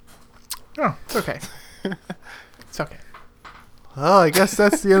 Oh, it's okay. It's okay. Well, I guess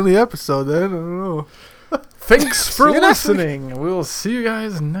that's the end of the episode then. I don't know. Thanks for See you next week. listening. We'll see you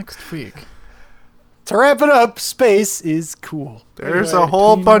guys next week. To wrap it up, space is cool. There's Anyway, a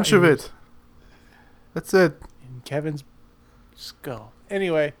whole between bunch my of ears. it. That's it. in Kevin's skull.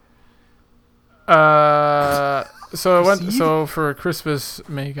 Anyway, So I went. Proceed. So for Christmas,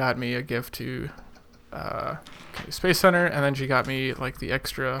 May got me a gift to Space Center, and then she got me like the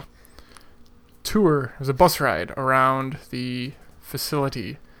extra tour. It was a bus ride around the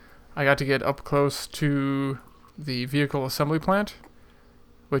facility. I got to get up close to the vehicle assembly plant,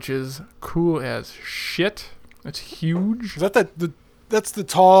 which is cool as shit. It's huge. is that that's the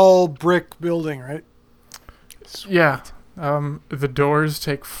tall brick building, right? Yeah. The doors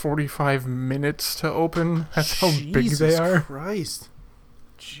take 45 minutes to open. That's how big they Jesus are. Christ.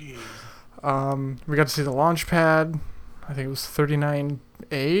 Jeez. We got to see the launch pad. I think it was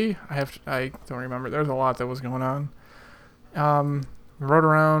 39A. I don't remember. There's a lot that was going on. We rode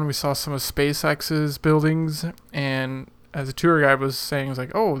around. We saw some of SpaceX's buildings, and as the tour guide was saying, it was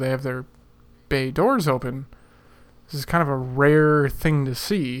like, oh, they have their bay doors open. This is kind of a rare thing to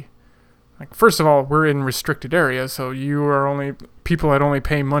see. Like, first of all, we're in restricted areas, so you are only people that only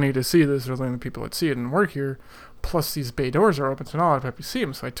pay money to see this are the only people that see it and work here. Plus, these bay doors are open, so not a lot of people see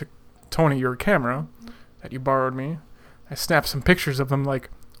them. So I took Tony your camera that you borrowed me. I snapped some pictures of them like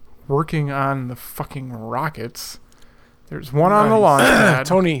working on the fucking rockets. There's one on the Nice. launch pad.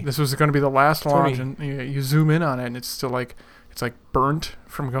 Tony. This was going to be the last launch, Tony. and you zoom in on it, and it's still like it's like burnt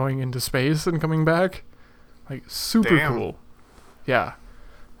from going into space and coming back. Like super Damn. cool. Yeah.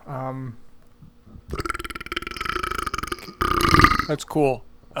 That's cool.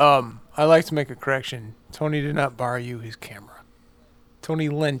 I'd like to make a correction. Tony did not borrow you his camera. Tony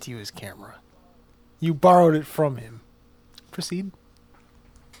lent you his camera. You borrowed it from him. Proceed.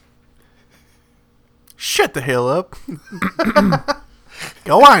 Shut the hell up.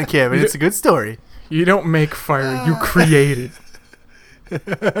 Go on, Kevin. It's a good story. You don't make fire, you create it.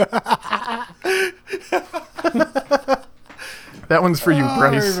 That one's for you, I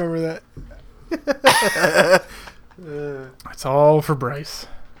Bryce. remember that. It's all for Bryce.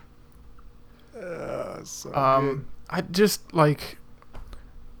 So good. I just like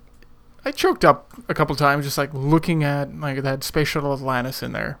I choked up a couple times just like looking at like that space shuttle Atlantis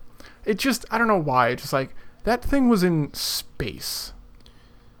in there. It just I don't know why. Just like that thing was in space.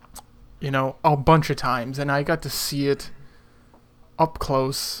 You know, a bunch of times, and I got to see it up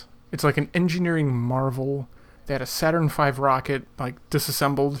close. It's like an engineering marvel. They had a Saturn V rocket like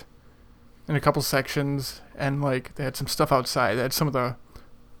disassembled in a couple sections, and like they had some stuff outside. They had some of the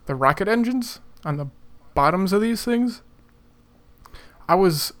rocket engines on the bottoms of these things. I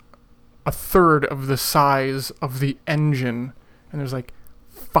was a third of the size of the engine, and there's like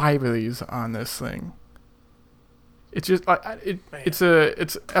 5 of these on this thing. It's just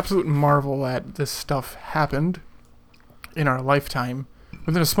it's absolute marvel that this stuff happened in our lifetime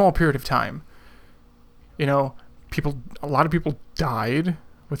within a small period of time. You know, a lot of people died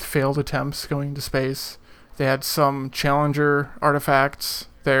with failed attempts going into space. They had some Challenger artifacts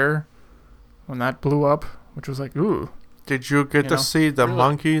there when that blew up, which was like, ooh. Did you get to see the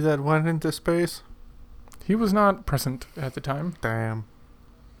monkey that went into space? He was not present at the time. Damn.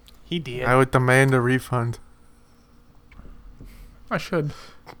 He did. I would demand a refund. I should.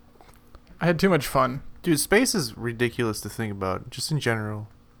 I had too much fun. Dude, space is ridiculous to think about, just in general.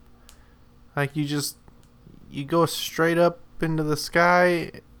 Like, you go straight up into the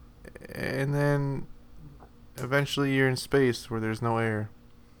sky, and then eventually you're in space where there's no air.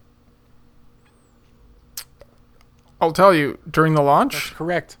 I'll tell you, during the That's launch,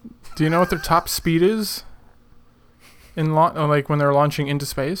 correct. do you know what their top speed is? Like when they're launching into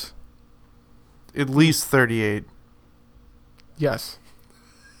space? At least 38. Yes.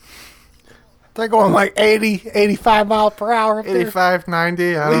 They're going like 80, 85 miles per hour up there. 85,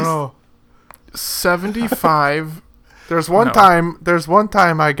 90, I don't know. 75. There's one No.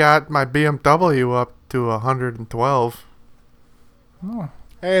 time I got my BMW up to 112. Oh.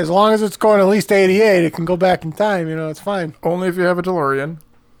 Hey, as long as it's going at least 88, it can go back in time. You know, it's fine. Only if you have a DeLorean.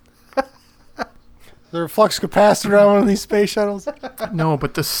 Is there a flux capacitor on one of these space shuttles? No,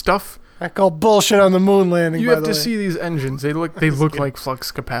 but the stuff I call bullshit on the moon landing. you by have the to way. see these engines. They look like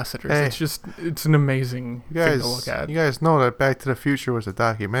flux capacitors. Hey. It's an amazing You thing to look at. guys know that Back to the Future was a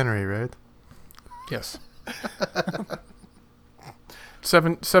documentary, right? Yes.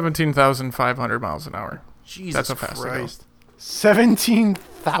 17,500 miles an hour. Jesus That's how fast they go. Christ.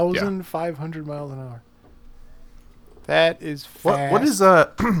 17,500 miles an hour. That is fast. What is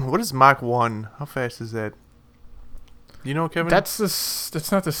what is Mach 1? How fast is that? You know, Kevin? That's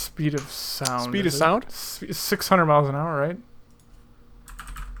not the speed of sound. Speed is of it? sound? 600 miles an hour, right?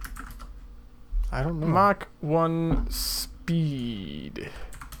 I don't know. Mach 1 speed.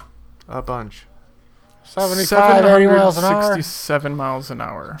 a bunch. 75, 80 miles an hour. 767 miles an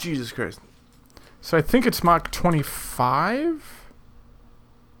hour. Jesus Christ. So I think it's Mach 25.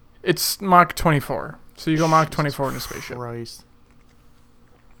 It's Mach 24. So you go Mach 24 in a spaceship. Christ.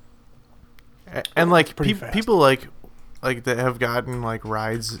 And like pretty fast. people like that have gotten like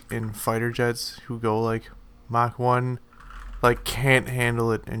rides in fighter jets who go like Mach 1 like can't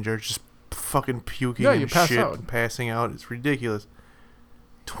handle it and are just fucking puking Yeah, and you pass shit out. and passing out. It's ridiculous.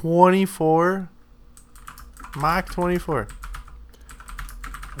 24 Mach 24.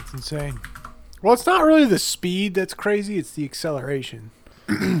 That's insane. Well, it's not really the speed that's crazy; it's the acceleration.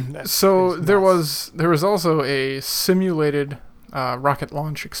 So It's there nuts. was also a simulated rocket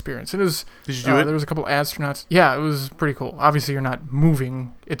launch experience. It was Did you do it? There was a couple astronauts. Yeah, it was pretty cool. Obviously, you're not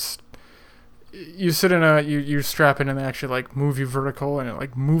moving. It's you sit in you strap in and they actually like move you vertical and it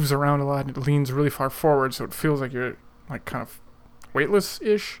like moves around a lot and it leans really far forward, so it feels like you're like kind of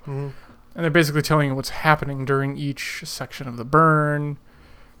weightless-ish. Mm-hmm. And they're basically telling you what's happening during each section of the burn.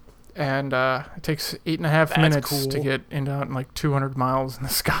 And it takes 8.5 minutes to cool. get into like 200 miles in the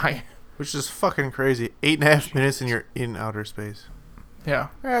sky. Which is fucking crazy. 8.5 minutes and you're in outer space. Yeah.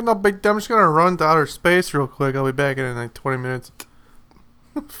 No big deal. I'm just gonna run to outer space real quick. I'll be back in like 20 minutes.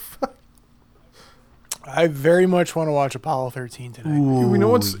 I very much want to watch Apollo 13 tonight. You know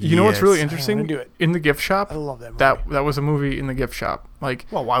what's really I interesting? wanna do it. In the gift shop, I love that movie. that was a movie in the gift shop. Like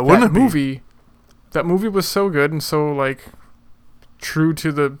Well, why wouldn't it be? that movie was so good and so like true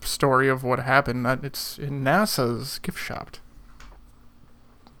to the story of what happened that it's in NASA's gift shop.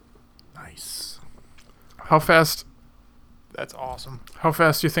 Nice. How fast That's awesome.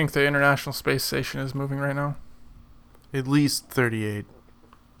 do you think the International Space Station is moving right now? At least 38.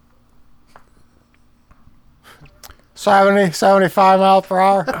 70, 75 miles per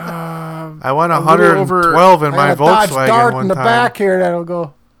hour. I went A little over- 112 in I my got a Dodge Volkswagen Dart one in the time. back here that'll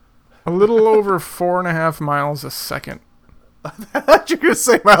go. A little over 4.5 miles a second. I thought you were going to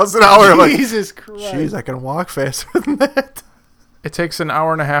say miles an hour. I'm like, Jesus Christ. jeez, I can walk faster than that. It takes an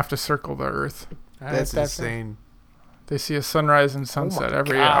hour and a half to circle the Earth. That's insane. They see a sunrise and sunset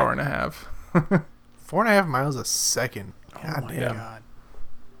every God. hour and a half. 4.5 miles a second. God my damn. God.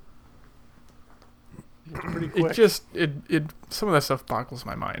 It's pretty It quick. just some of that stuff boggles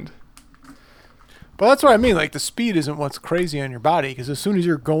my mind. But that's what I mean. Like, the speed isn't what's crazy on your body, because as soon as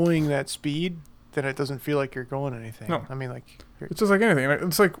you're going that speed, then it doesn't feel like you're going anything. No. I mean, like, It's just like anything.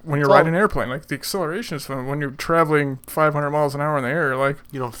 It's like when you're It's all- riding an airplane. Like the acceleration is fun. When you're traveling 500 miles an hour in the air, like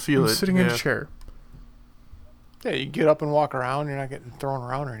You don't feel you're it. sitting in a chair. yeah, you get up and walk around. You're not getting thrown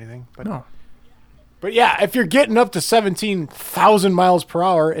around or anything. But No. But yeah, if you're getting up to 17,000 miles per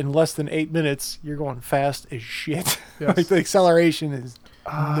hour in less than 8 minutes, you're going fast as shit. Yes. Like, the acceleration is.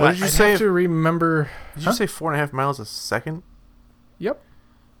 What did you I'd say? have to remember. Did you say 4.5 miles a second? Yep.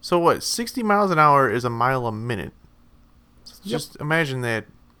 So what? 60 miles an hour is a mile a minute. Just imagine that.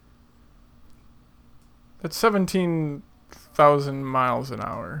 That's 17,000 miles an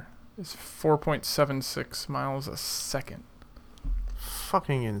hour. It's 4.76 miles a second.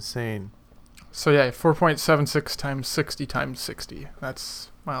 Fucking insane. So yeah, 4.76 times 60 times 60.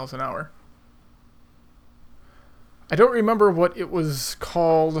 That's miles an hour. I don't remember what it was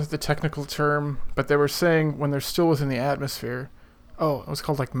called, the technical term, but they were saying when they're still within the atmosphere. Oh, it was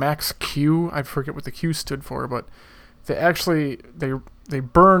called like max Q. I forget what the Q stood for, but they actually they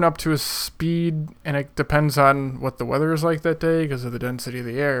burn up to a speed, and it depends on what the weather is like that day because of the density of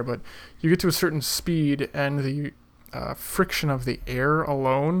the air. But you get to a certain speed, and the friction of the air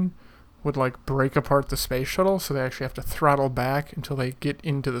alone would like break apart the space shuttle, so they actually have to throttle back until they get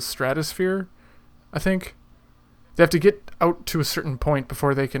into the stratosphere. I think they have to get out to a certain point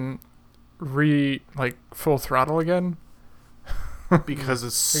before they can full throttle again. Because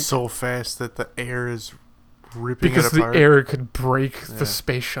it's so fast that the air is ripping Because it the apart. air could break Yeah. the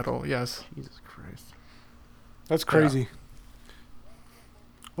space shuttle. Yes. Jesus Christ. That's crazy.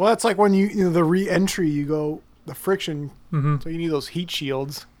 Well, that's like when you know, the re-entry, you go, the friction, Mm-hmm. so you need those heat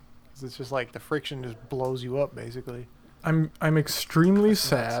shields. 'Cause it's just like the friction just blows you up, basically. I'm extremely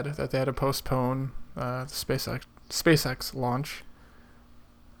sad that they had to postpone the SpaceX launch.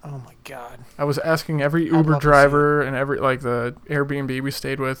 Oh my God. I was asking every I'd Uber love to see driver and every like the Airbnb we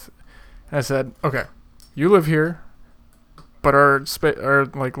stayed with, and I said, "Okay, you live here, but are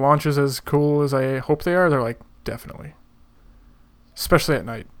like launches as cool as I hope they are?" They're like, "Definitely." Especially at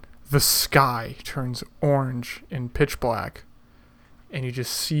night, the sky turns orange in pitch black, and you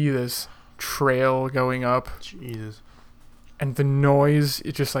just see this trail going up, Jesus. and the noise,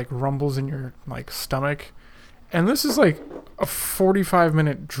 it just like rumbles in your like stomach. And this is like a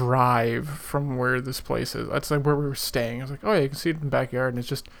 45-minute drive from where this place is. That's like where we were staying. I was like, oh yeah, you can see it in the backyard, and it's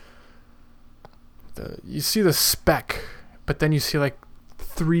just you see the speck, but then you see like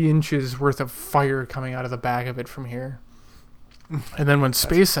 3 inches worth of fire coming out of the back of it from here. And then when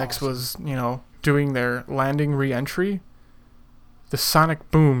SpaceX was, doing their landing re-entry, the sonic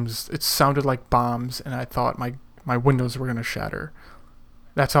booms, it sounded like bombs, and I thought my windows were gonna shatter.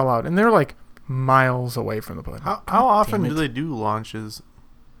 That's how loud. And they're like miles away from the plane. How often damn do it. they do launches?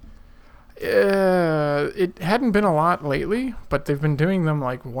 It hadn't been a lot lately, but they've been doing them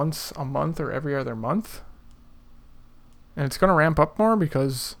like once a month or every other month. And it's going to ramp up more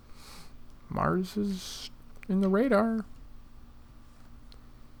because Mars is in the radar.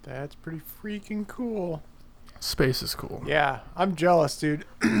 That's pretty freaking cool. Space is cool. Yeah, I'm jealous, dude.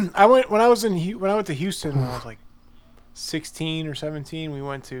 when I went to Houston when I was like 16 or 17. We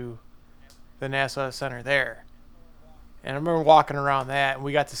went to the NASA center there, and I remember walking around that, and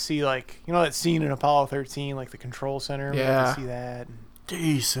we got to see like that scene in Apollo 13, like the control center. We got Yeah. to see that. And,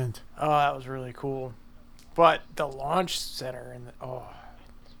 Decent. oh, that was really cool. But the launch center and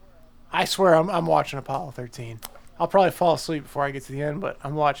I swear I'm watching Apollo 13. I'll probably fall asleep before I get to the end, but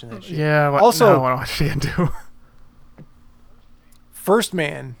I'm watching that shit. Yeah. Also- no, I want to watch it again too. First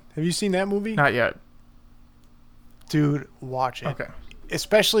Man. Have you seen that movie? Not yet. Dude, watch it. Okay.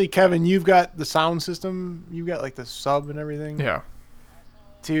 Especially Kevin, you've got the sound system. You've got like the sub and everything. Yeah.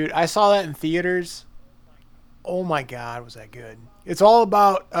 Dude, I saw that in theaters. Oh my God, was that good? It's all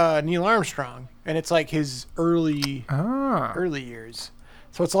about Neil Armstrong, and it's like his early years.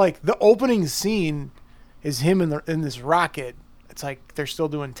 So it's like the opening scene is him in this rocket. It's like they're still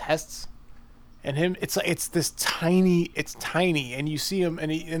doing tests, and him. It's tiny, and you see him,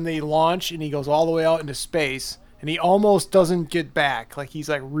 and they launch, and he goes all the way out into space, and he almost doesn't get back. Like he's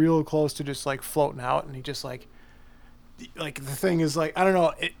like real close to just like floating out, and he just like the thing is like I don't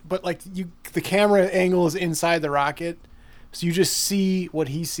know, but like the camera angle is inside the rocket, So you just see what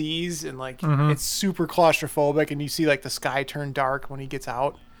he sees, and like Mhm. it's super claustrophobic, and you see like the sky turn dark when he gets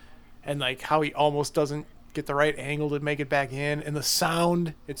out, and like how he almost doesn't get the right angle to make it back in, and the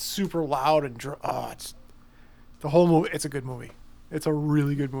sound, it's super loud and it's the whole movie. It's a good movie. It's a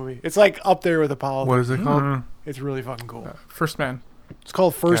really good movie. It's like up there with Apollo. What is it called? Mhm. It's really fucking cool. First Man. It's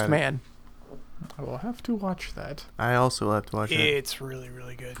called First Got it. Man. I will have to watch that. I also have to watch it. It's really,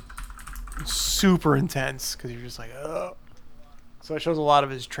 really good. It's super intense because you're just like, oh. So it shows a lot of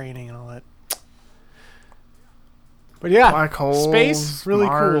his training and all that. But yeah, Black holes, space, really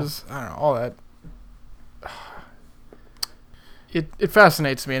Mars, I don't know, all that. It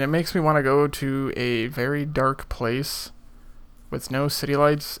fascinates me, and it makes me want to go to a very dark place with no city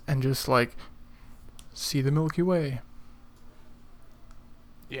lights and just like see the Milky Way,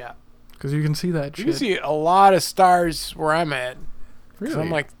 yeah. because you can see that You shit. can see a lot of stars where I'm at. 'Cause Really? I'm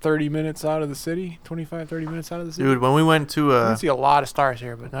like 30 minutes out of the city, 25, 30 minutes out of the city. Dude, when we went to you can see a lot of stars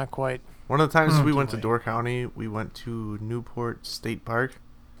here, but not quite. one of the times we too went to late. Door County, we went to Newport State Park.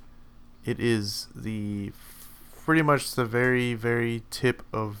 It is pretty much the very, very tip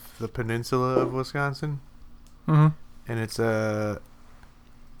of the peninsula of Wisconsin. Mm-hmm. And it's I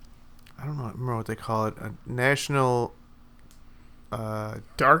don't know, I remember what they call it, a national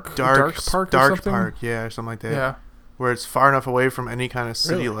Dark dark park or dark something? park, yeah, or something like that. Yeah. Where it's far enough away from any kind of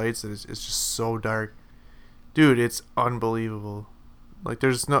city Really? lights that it's just so dark. Dude, it's unbelievable. Like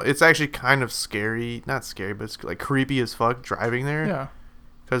there's no, it's actually kind of scary, not scary, but it's like creepy as fuck driving there. Yeah.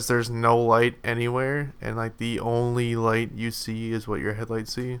 Because there's no light anywhere, and like the only light you see is what your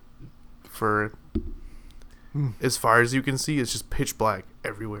headlights see. For as far as you can see, it's just pitch black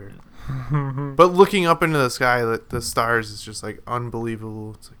everywhere. But looking up into the sky, the stars is just like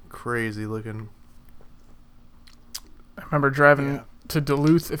unbelievable. It's like crazy looking. I remember driving Yeah. to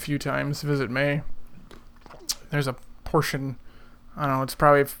Duluth a few times to visit May. There's a portion, I don't know, it's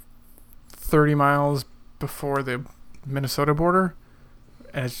probably 30 miles before the Minnesota border,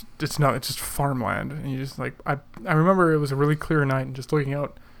 and it's just farmland, and you just like I remember it was a really clear night, and just looking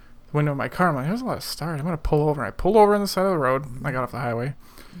out the window of my car, I'm like, there's a lot of stars. I'm gonna pull over. And I pulled over on the side of the road. And I got off the highway,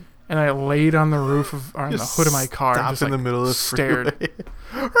 and I laid on the roof of or on the Just hood of my car and Stop just in like the middle of the stared. freeway.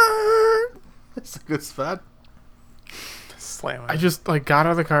 That's a good spot. Slam I just like got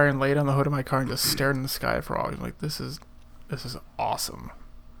out of the car and laid on the hood of my car and just stared in the sky for a while. Like this is awesome.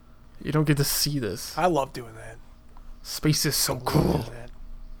 You don't get to see this. I love doing that. Space is so I love cool. doing that.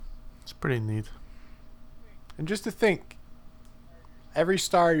 It's pretty neat. And just to think, every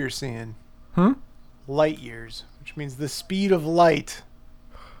star you're seeing, light years, which means the speed of light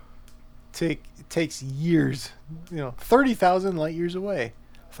takes years. 30,000 light years away.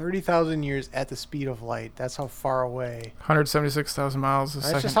 30,000 years at the speed of light. That's how far away. 176,000 miles a That's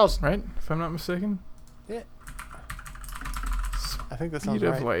second. just how right? If I'm not mistaken. I think that sounds Speed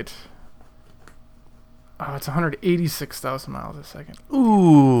of right. light. Oh, it's 186,000 miles a second.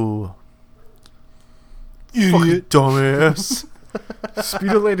 Ooh. Fucking dumbass.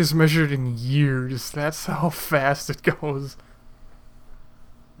 Speed of light is measured in years. That's how fast it goes.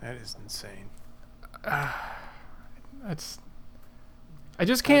 That is insane. That's. I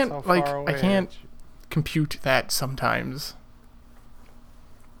just That's can't how like. far I away can't it- compute that sometimes.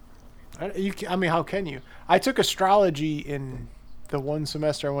 I mean, how can you? I took astrology in the one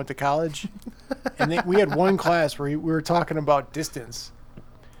semester I went to college, and we had one class where we were talking about distance,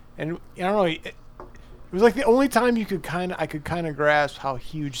 and I don't know. It was like the only time I could kind of grasp how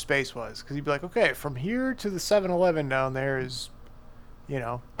huge space was, because he'd be like, okay, from here to the 7-Eleven down there is,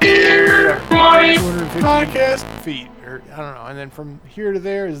 250 podcast feet, or I don't know, and then from here to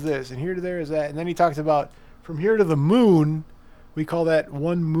there is this, and here to there is that, and then he talked about from here to the moon, we call that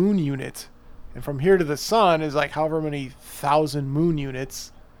 1 moon unit, and from here to the sun is like however many thousand moon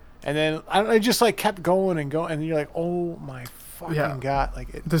units, and then I just like kept going and going, and you're like, oh my fucking Yeah. god,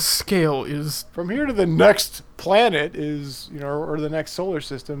 like The scale is from here to the next planet is, or the next solar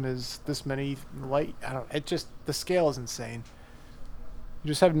system is this many light. I don't. It just the scale is insane. You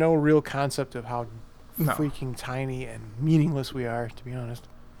just have no real concept of how no. freaking tiny and meaningless we are, to be honest.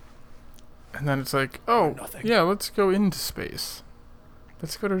 And then it's like, oh, Nothing. yeah, let's go into space.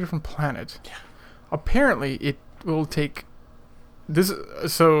 Let's go to a different planet. Yeah. Apparently, it will take this.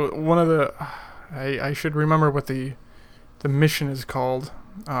 So one of the, I should remember what the mission is called.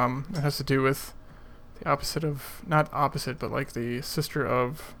 It has to do with the opposite of, not opposite, but like the sister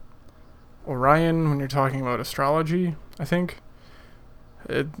of Orion when you're talking about astrology, I think.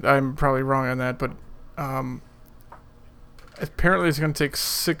 I'm probably wrong on that, but apparently it's going to take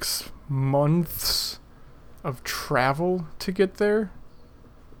 6 months of travel to get there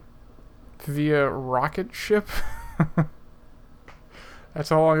via rocket ship. That's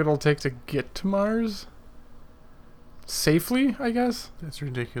how long it'll take to get to Mars? Safely, I guess? That's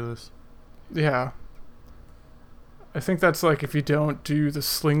ridiculous. Yeah. I think that's like if you don't do the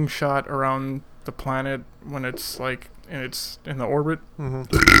slingshot around the planet when it's like in the orbit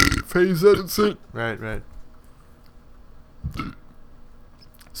phase that it's in. Right.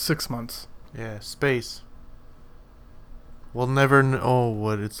 6 months. Yeah, space. We'll never know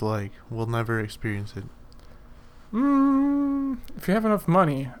what it's like. We'll never experience it. If you have enough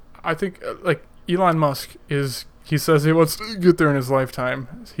money, I think like Elon Musk he says he wants to get there in his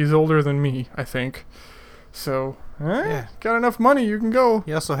lifetime. He's older than me, I think. So, Yeah. got enough money, you can go.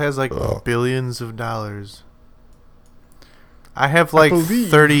 He also has like billions of dollars. I have like believe-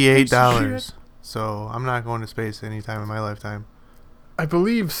 $38, so I'm not going to space anytime in my lifetime. I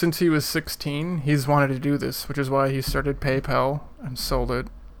believe since he was 16, he's wanted to do this, which is why he started PayPal and sold it.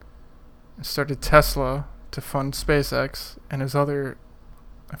 And started Tesla to fund SpaceX and his other,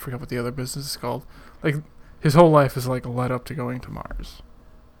 I forget what the other business is called. Like, his whole life is like led up to going to Mars.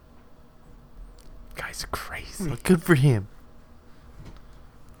 Guy's crazy. Well, good for him.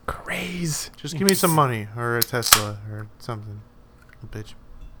 Crazy. Just give me some money or a Tesla or something, bitch.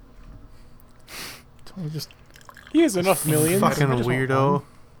 Totally just He has enough millions. Fucking I just want weirdo.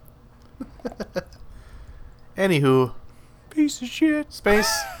 Anywho, Piece of shit.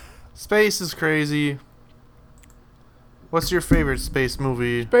 Space is crazy. What's your favorite space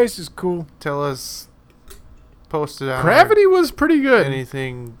movie? Space is cool. Tell us. Post it on Gravity was pretty good.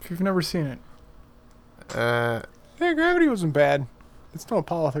 anything. If you've never seen it. Uh, Yeah, Gravity wasn't bad. It's no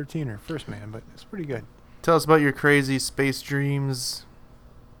Apollo 13 or First Man, but it's pretty good. tell us about your crazy space dreams.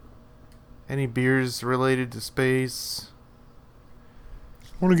 Any beers related to space?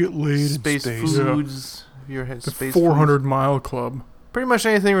 I want to get laid Space foods. Have you ever had The space 400-mile club. foods? Pretty much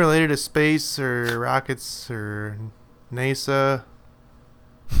anything related to space or rockets or NASA.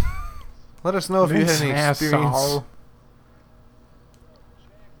 Let us know if you had any experience. Asshole.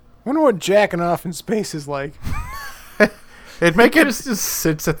 Wonder what jacking off in space is like. It'd make It it just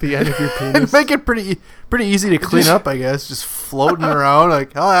sits at the end of your penis. it'd make it pretty easy to clean up, I guess. Just floating around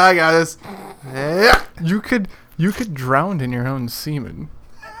like, oh, I got this. Yeah. You could drown in your own semen.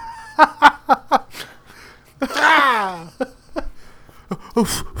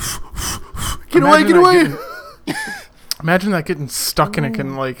 Get away, get away. Imagine that getting stuck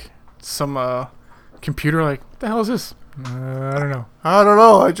in like some computer. Like, what the hell is this? I don't know. I don't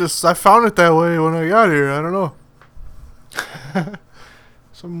know. I found it that way when I got here. I don't know.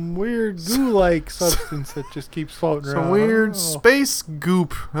 Some weird goo-like substance that just keeps floating around. Some I weird don't know. space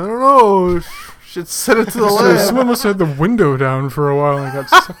goop. I don't know. Should send it to the So lab. someone must have had the window down for a while and it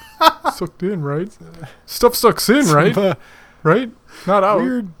got sucked in, right? Stuff sucks in, right? Some, Right? Not out.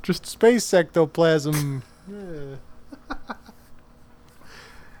 weird Just space ectoplasm. Yeah.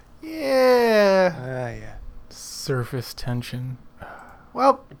 Yeah. Yeah. surface tension.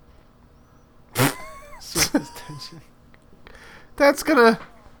 Well, Surface tension. that's gonna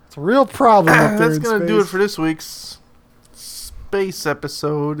It's a real problem up there that's in gonna space. do it for this week's space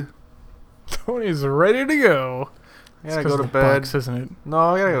episode. Tony's ready to go. I It's gotta 'cause go to of the bed. Bucks, isn't it? No,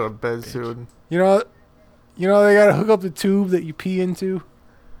 I gotta go to bed soon. You know they gotta hook up the tube that you pee into.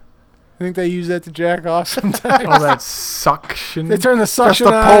 I think they use that to jack off sometimes. Oh, that suction. They turn the Does suction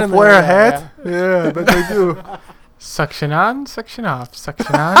the on. Pope and wear a then- hat? Yeah, I bet they do. Suction on, suction off,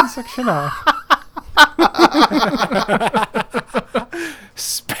 suction on, suction off.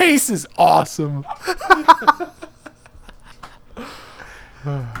 Space is awesome.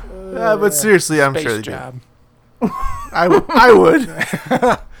 But seriously, I'm Space sure they do. job. I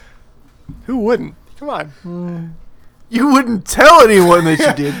would. Who wouldn't? Come on. You wouldn't tell anyone that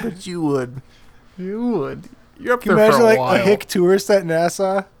you did, but you would. You would. You're up Can you there imagine for a like while. a hick tourist at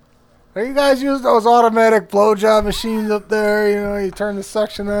NASA? Like, you guys use those automatic blowjob machines up there, you know, you turn the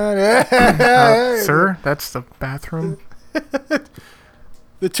suction on. Yeah. Sir, that's the bathroom.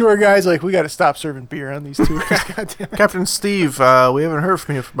 The tour guide's like, we got to stop serving beer on these tours. Goddamn. Captain Steve, we haven't heard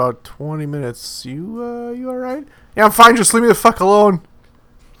from you for about 20 minutes. You all right? Yeah, I'm fine. Just leave me the fuck alone.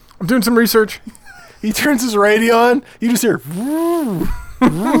 I'm doing some research. He turns his radio on. You just hear.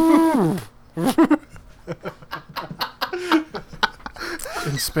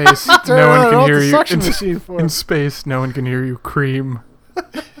 In space, Turn no on, one can what's hear the you. suction machine for? In space, no one can hear you cream.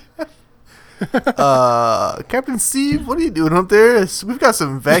 Captain Steve, what are you doing up there? We've got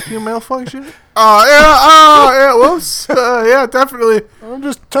some vacuum malfunction. Yeah, whoops. Yeah, definitely. I'm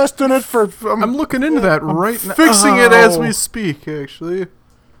just testing it for. I'm looking into that right now. Fixing it as we speak, actually.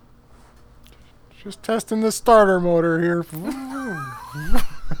 Just testing the starter motor here.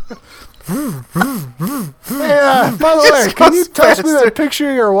 Yeah. By the way, Just can you goes text me faster. that picture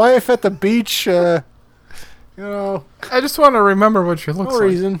of your wife at the beach? You know, I just want to remember what she looks no like.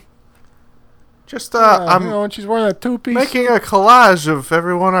 reason. Just, You I'm know, when she's wearing a two-piece. making a collage of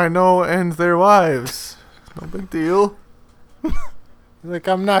everyone I know and their wives. No big deal. Like,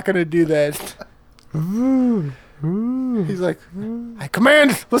 I'm not gonna do that. He's like, I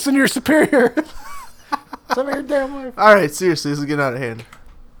command. Listen to your superior. Some of your damn wife. All right, seriously, this is getting out of hand.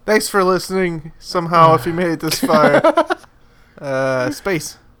 Thanks for listening. Somehow, if you made it this far,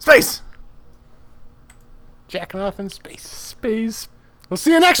 space. Jacking off in space. Space. We'll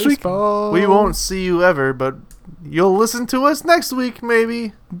see you next week. Baseball. We won't see you ever, but you'll listen to us next week,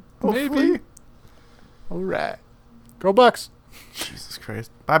 maybe. Hopefully. Maybe. All right. Go Bucks. Jesus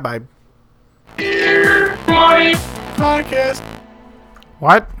Christ. Bye-bye. Beer Money. Podcast.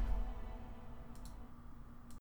 What?